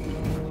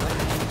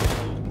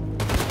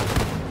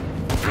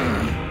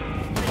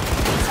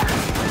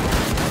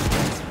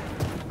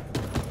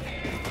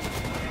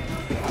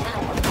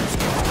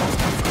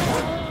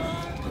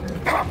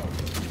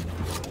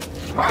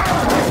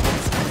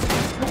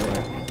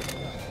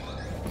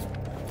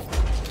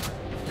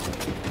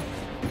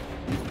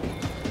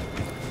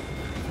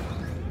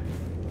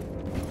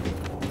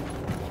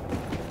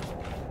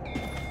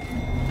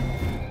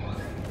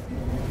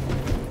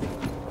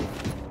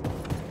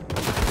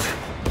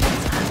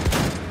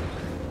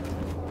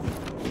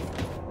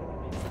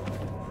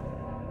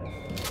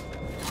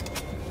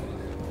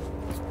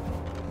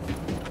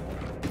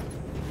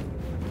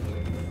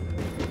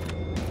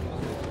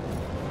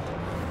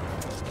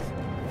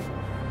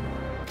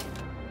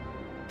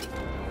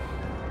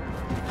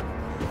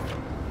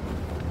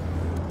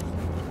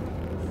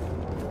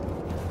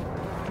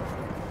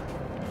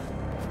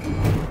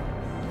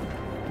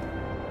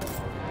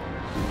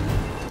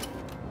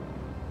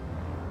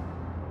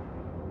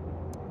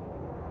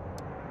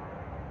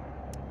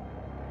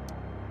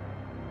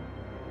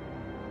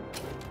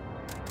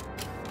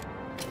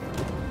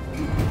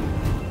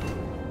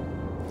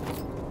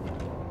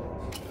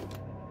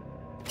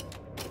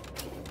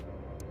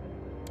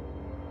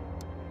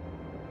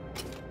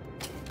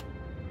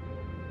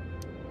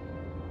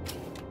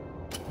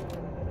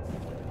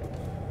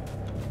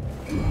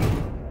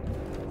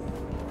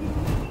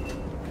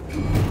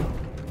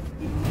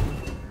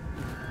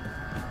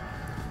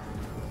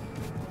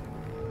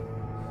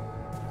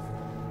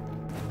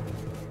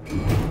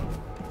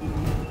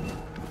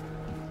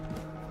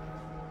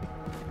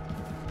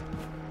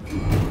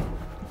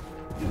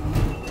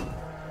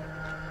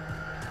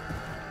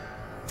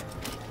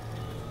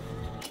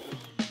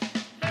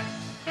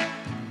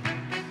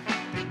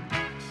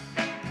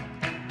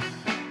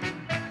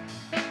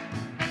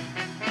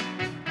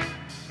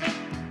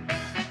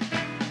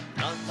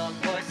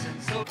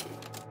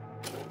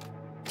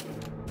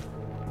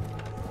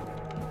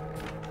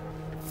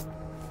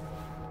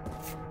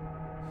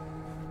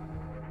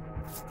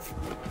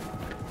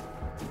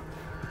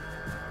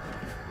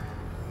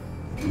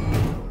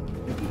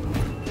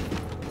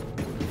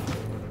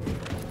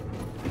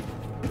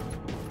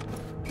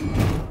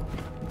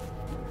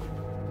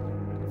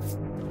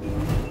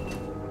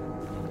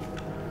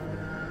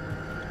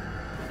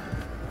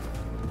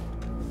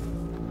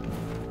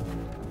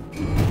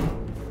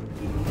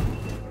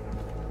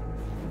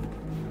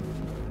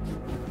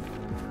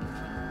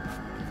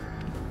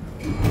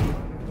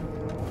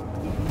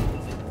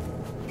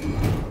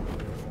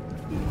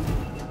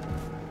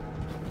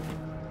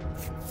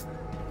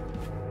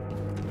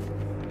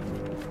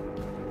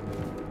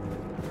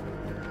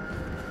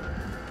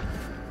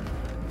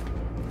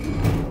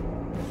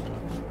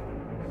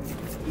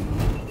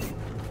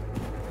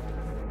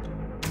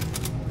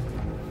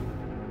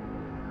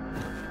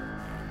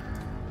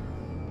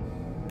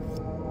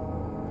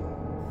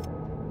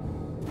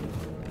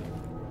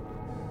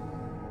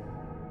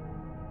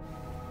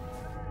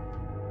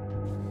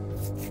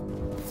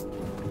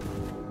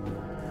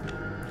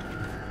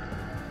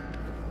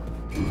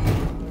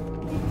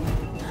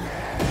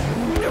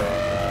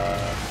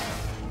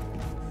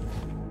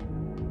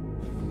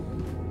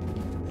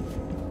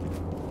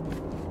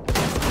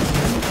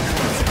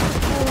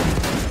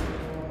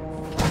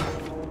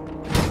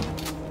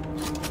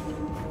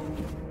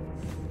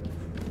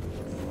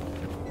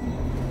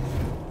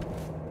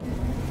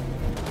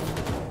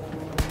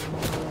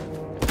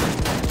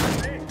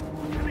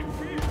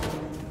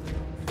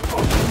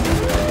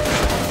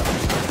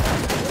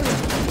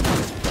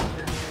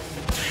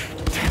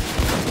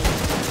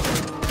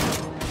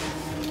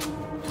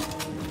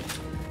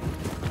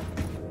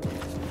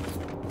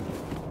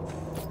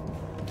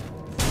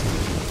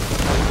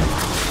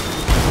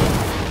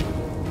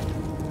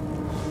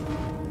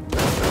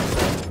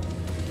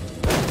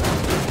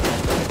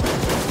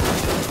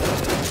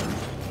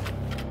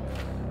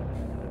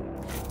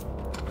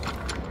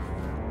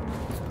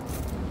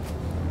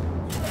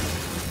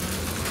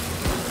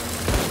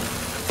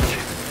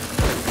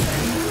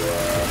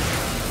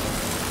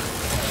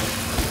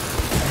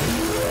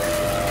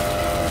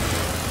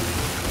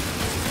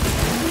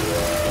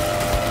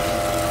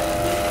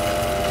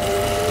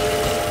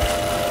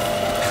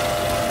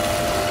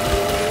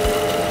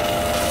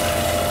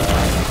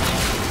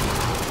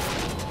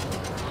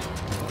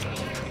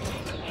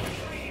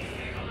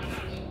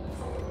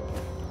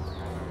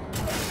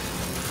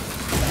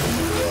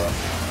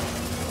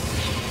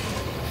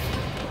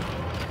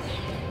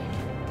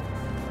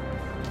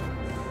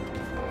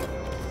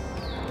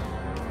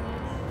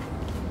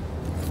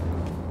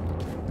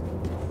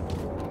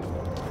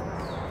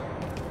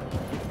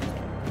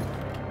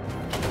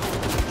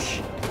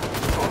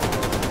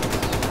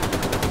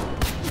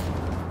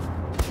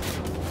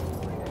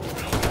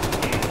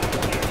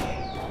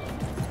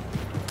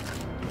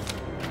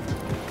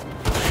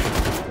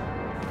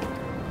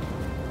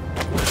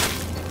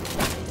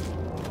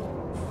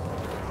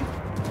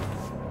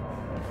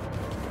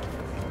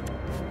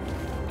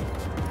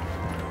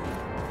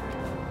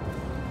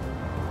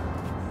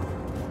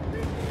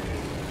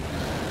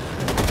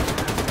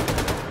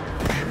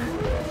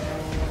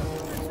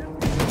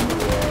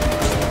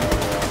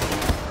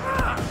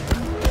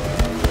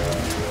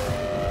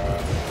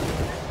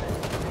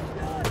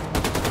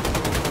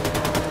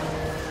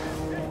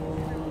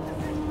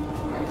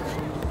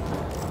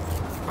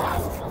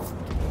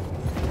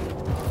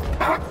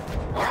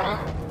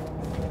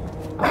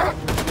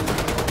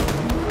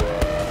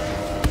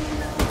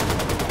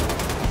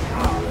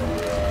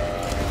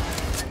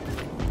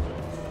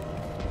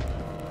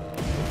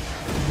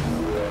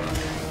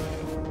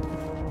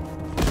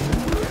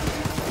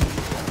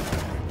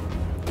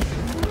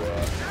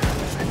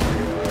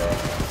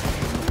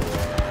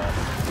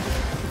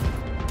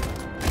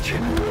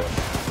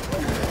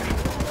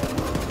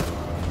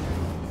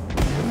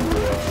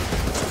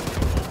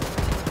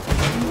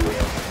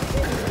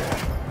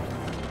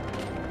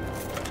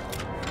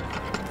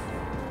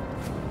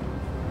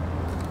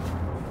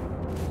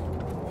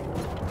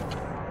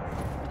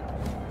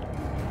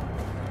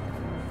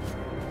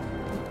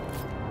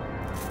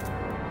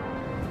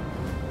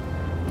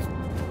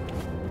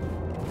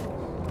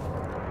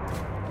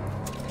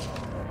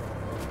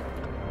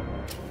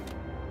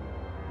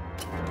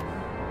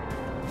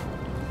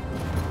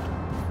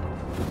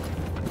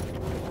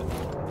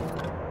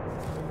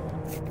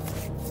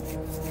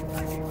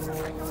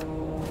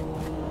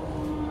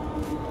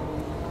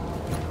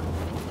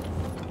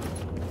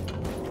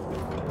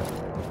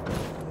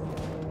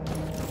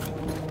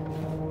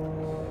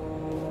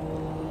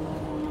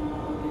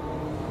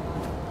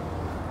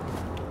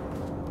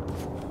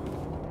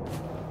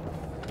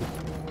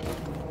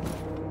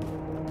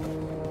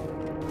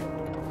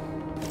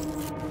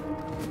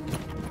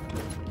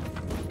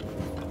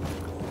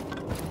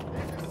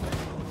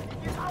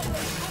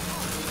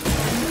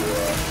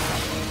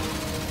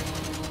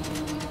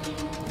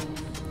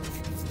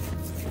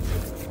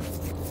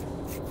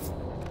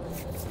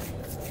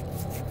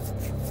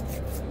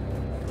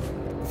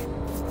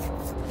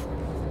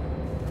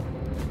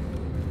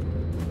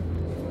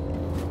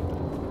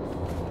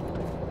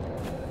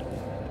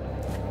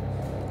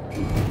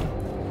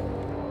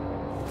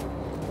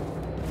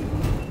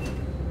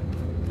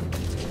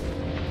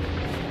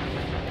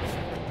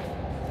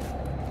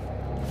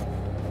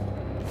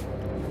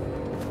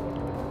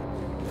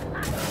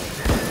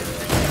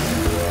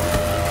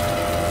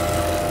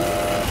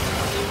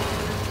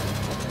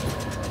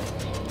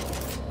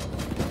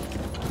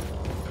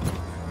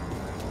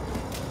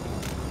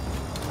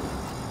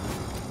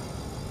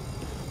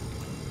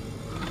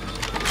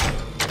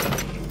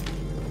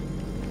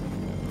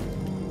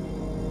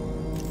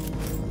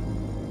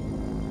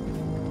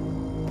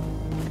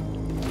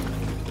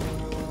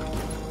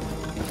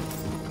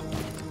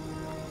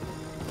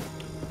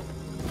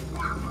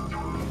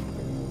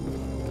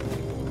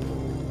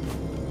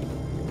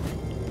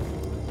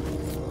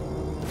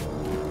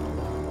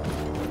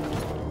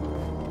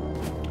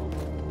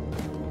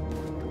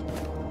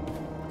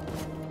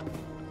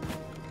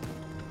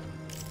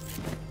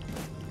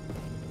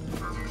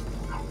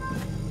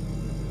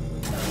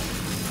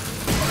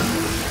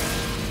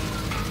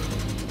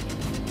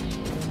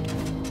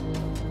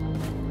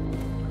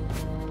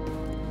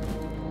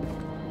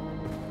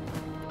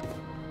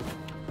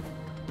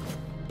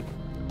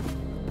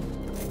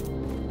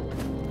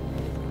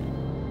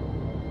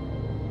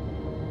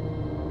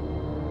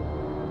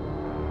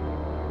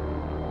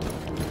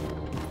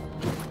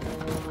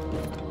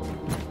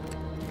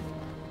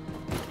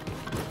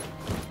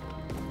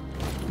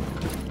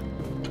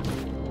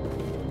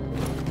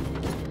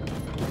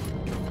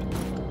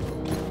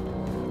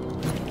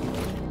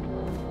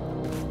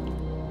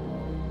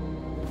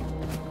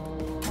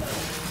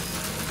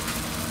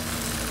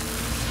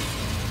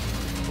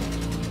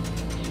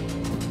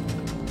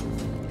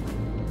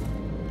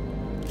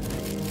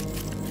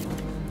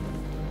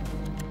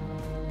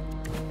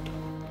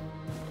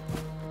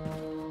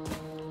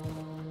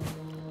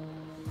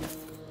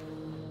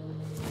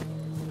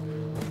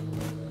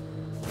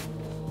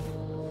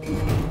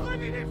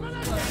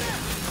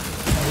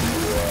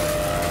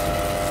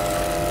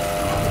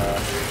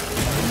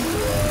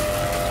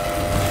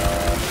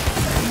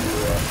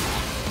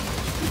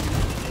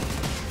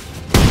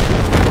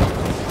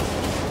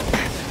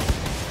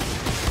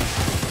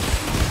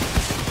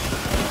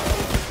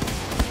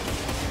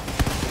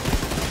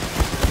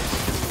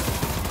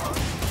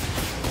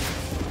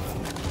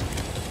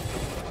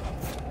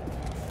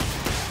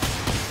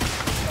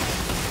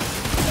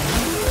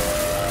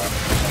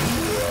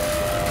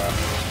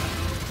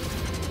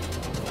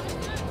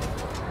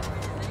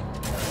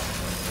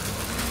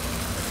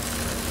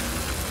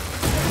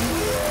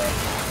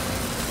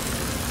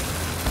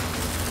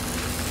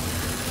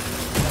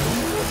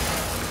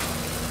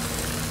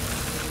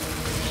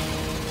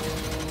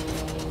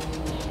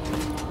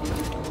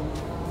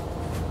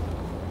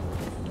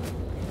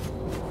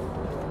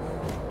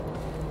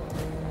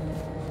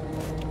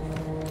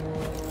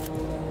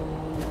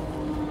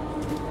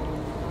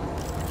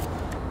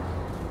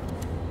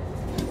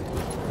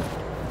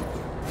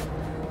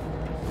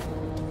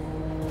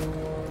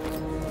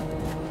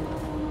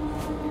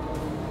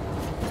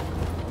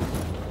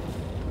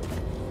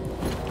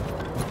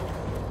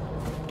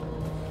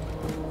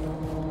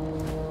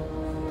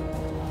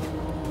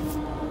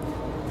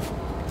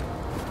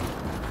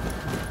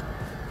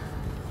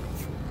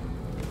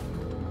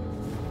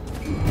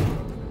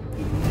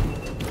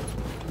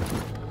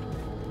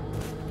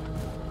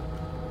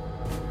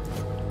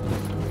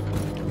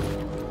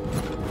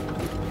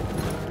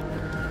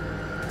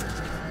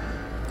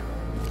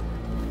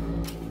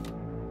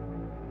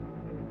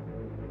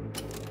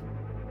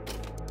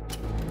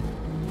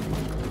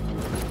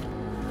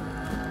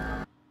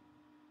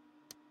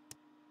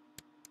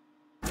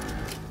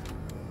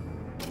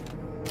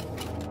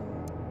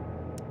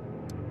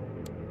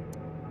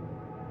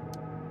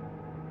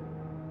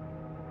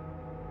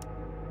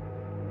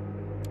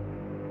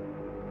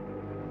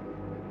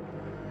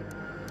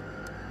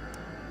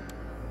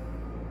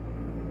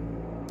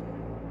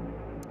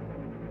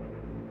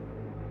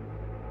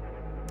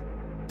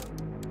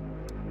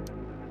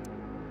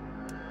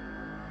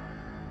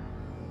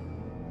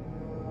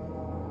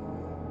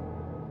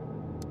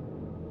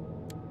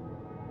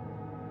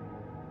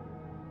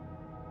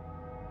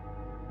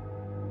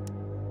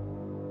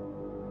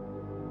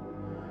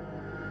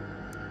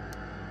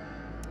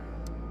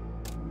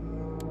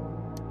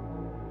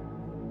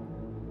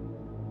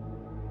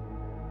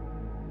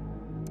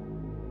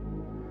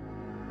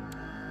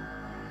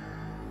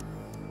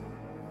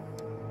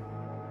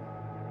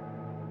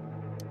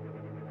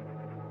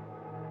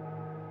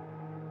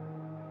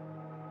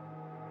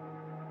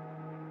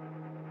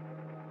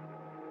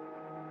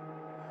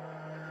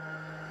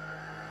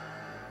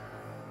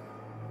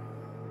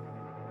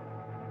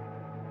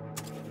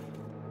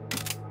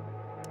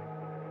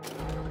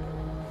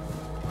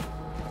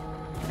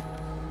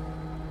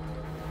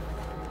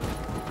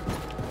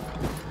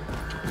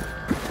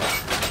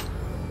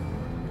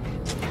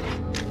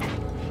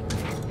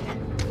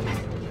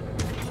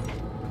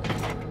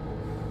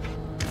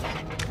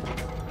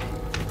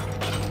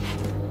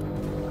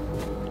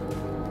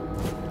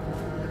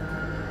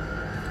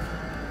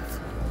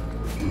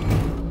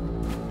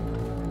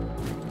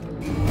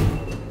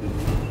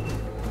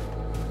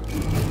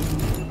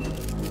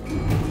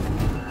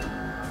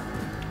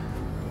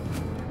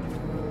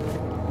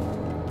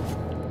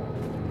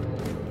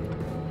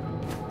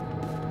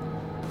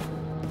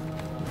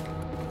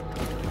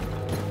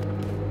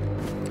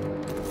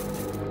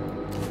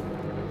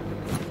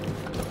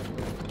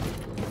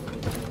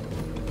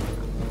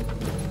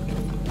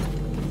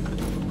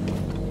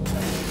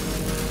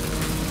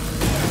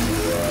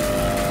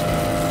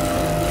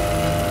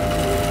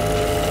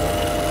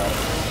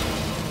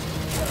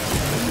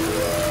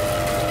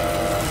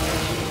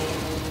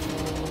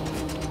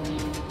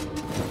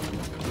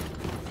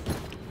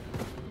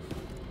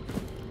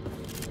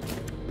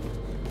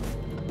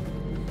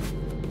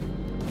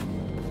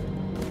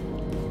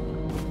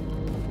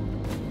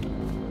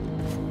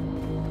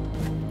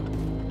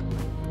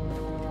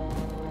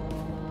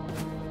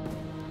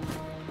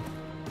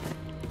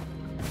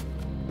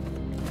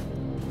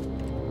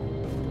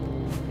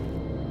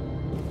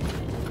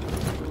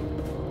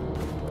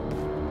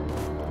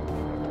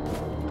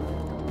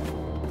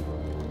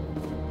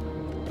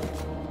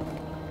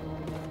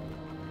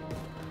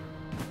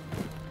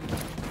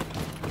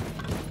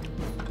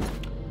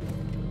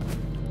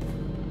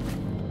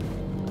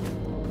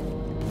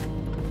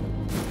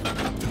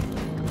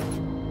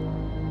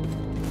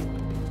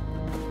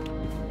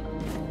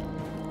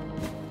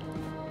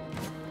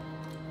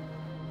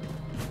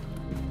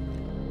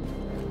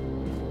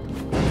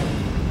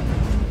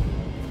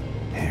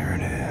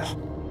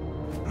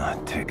 My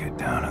ticket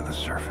down to the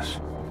surface.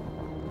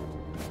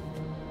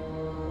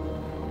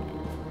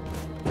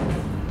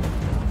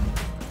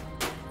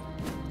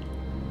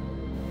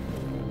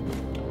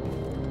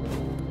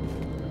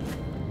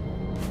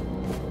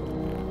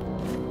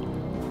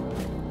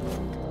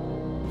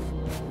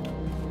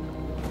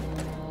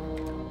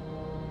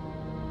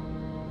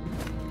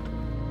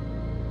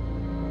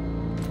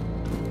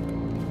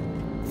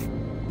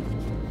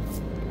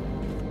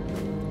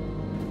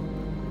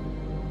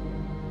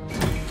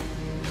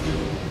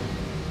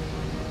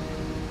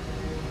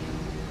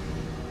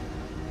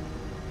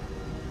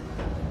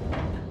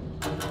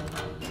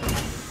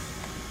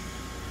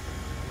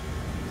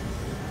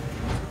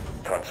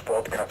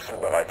 Transportkapsel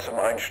bereit zum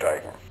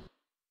Einsteigen.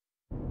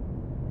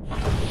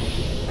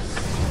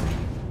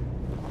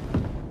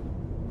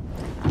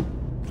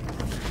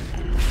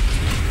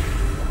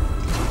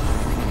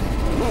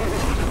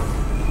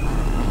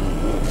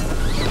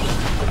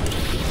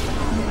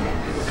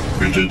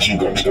 Bitte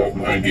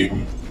Zugangsdaten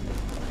eingeben.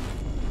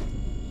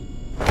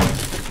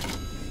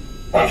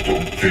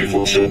 Achtung,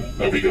 Fehlfunktion,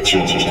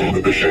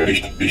 Navigationssysteme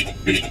beschädigt.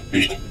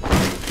 Nicht.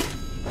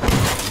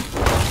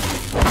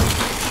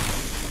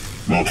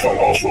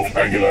 Notfallausruf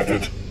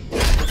eingeleitet.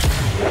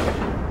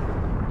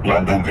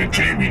 Landung in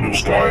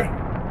T-3,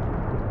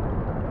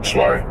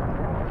 2,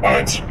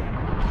 1.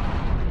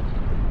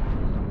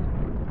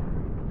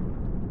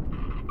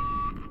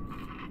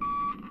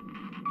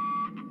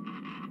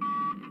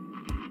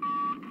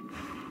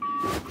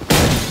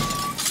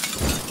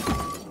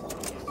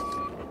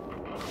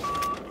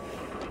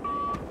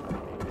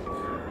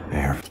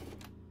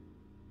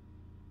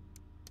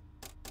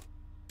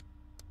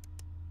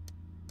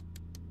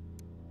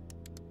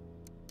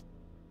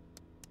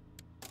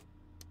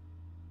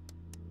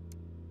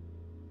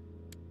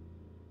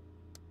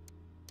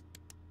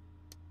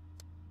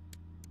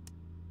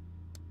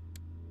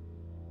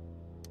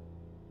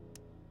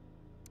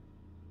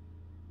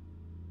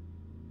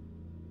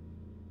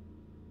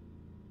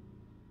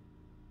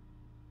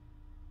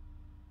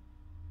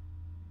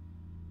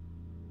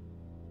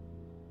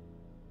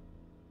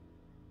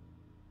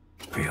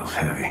 Feels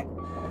heavy.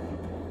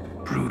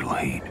 Brutal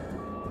heat.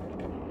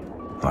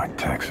 Like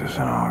Texas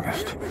in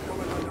August.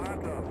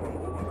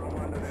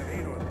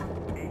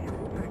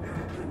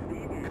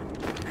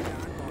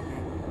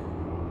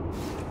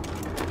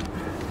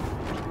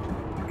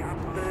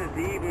 Kapsel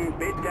 7,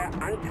 bitte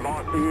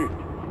antworten.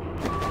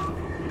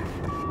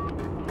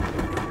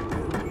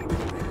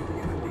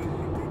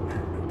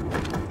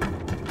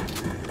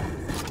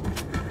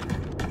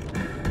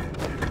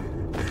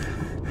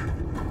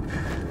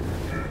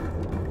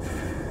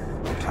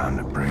 Time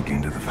to break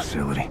into the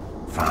facility,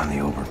 find the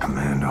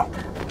Oberkommando,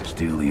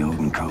 steal the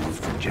Odin codes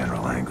for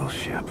General Angle's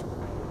ship.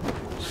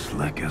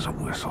 Slick as a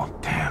whistle.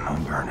 Damn,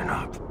 I'm burning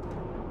up.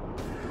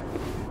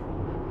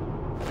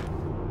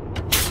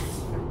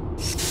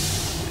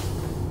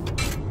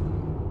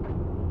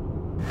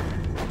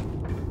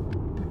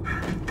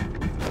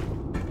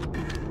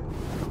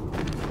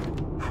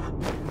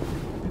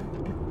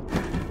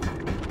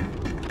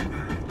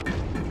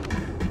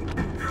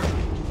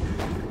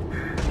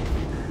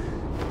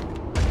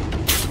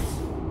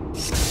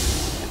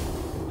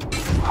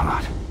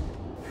 Hot.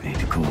 Need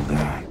to cool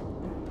down.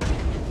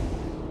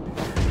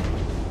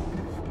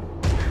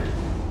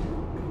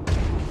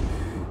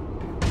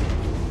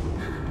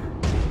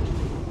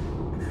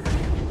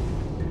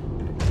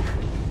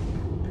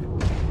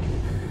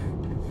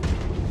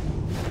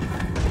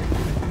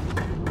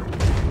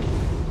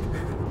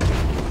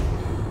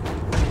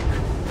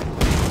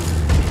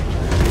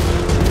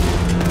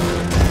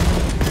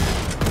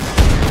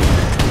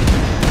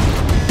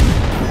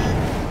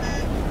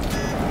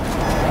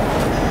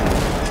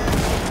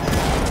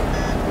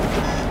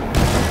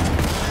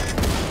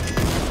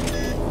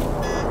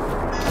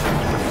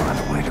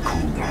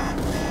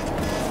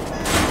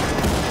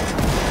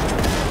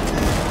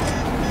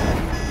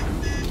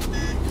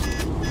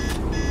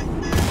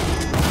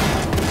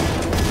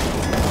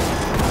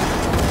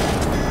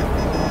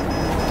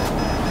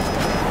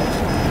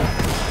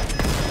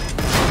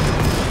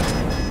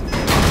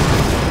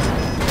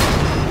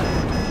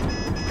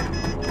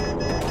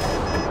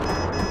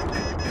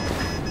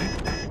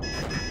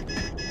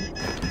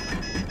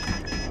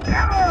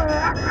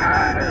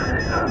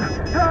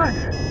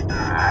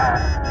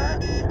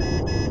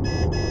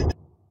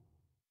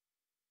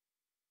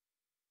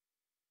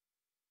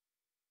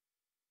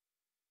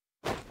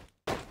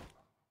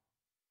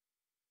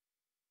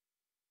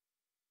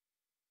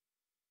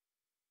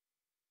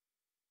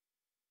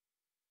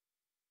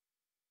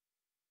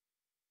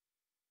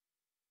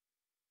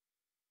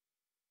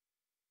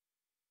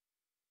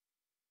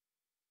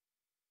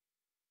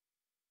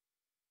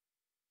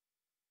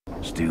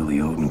 Steal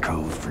the Odin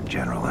codes for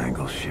General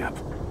Angle's ship.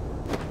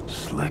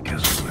 Slick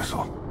as a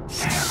whistle.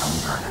 Damn,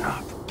 I'm burning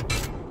up.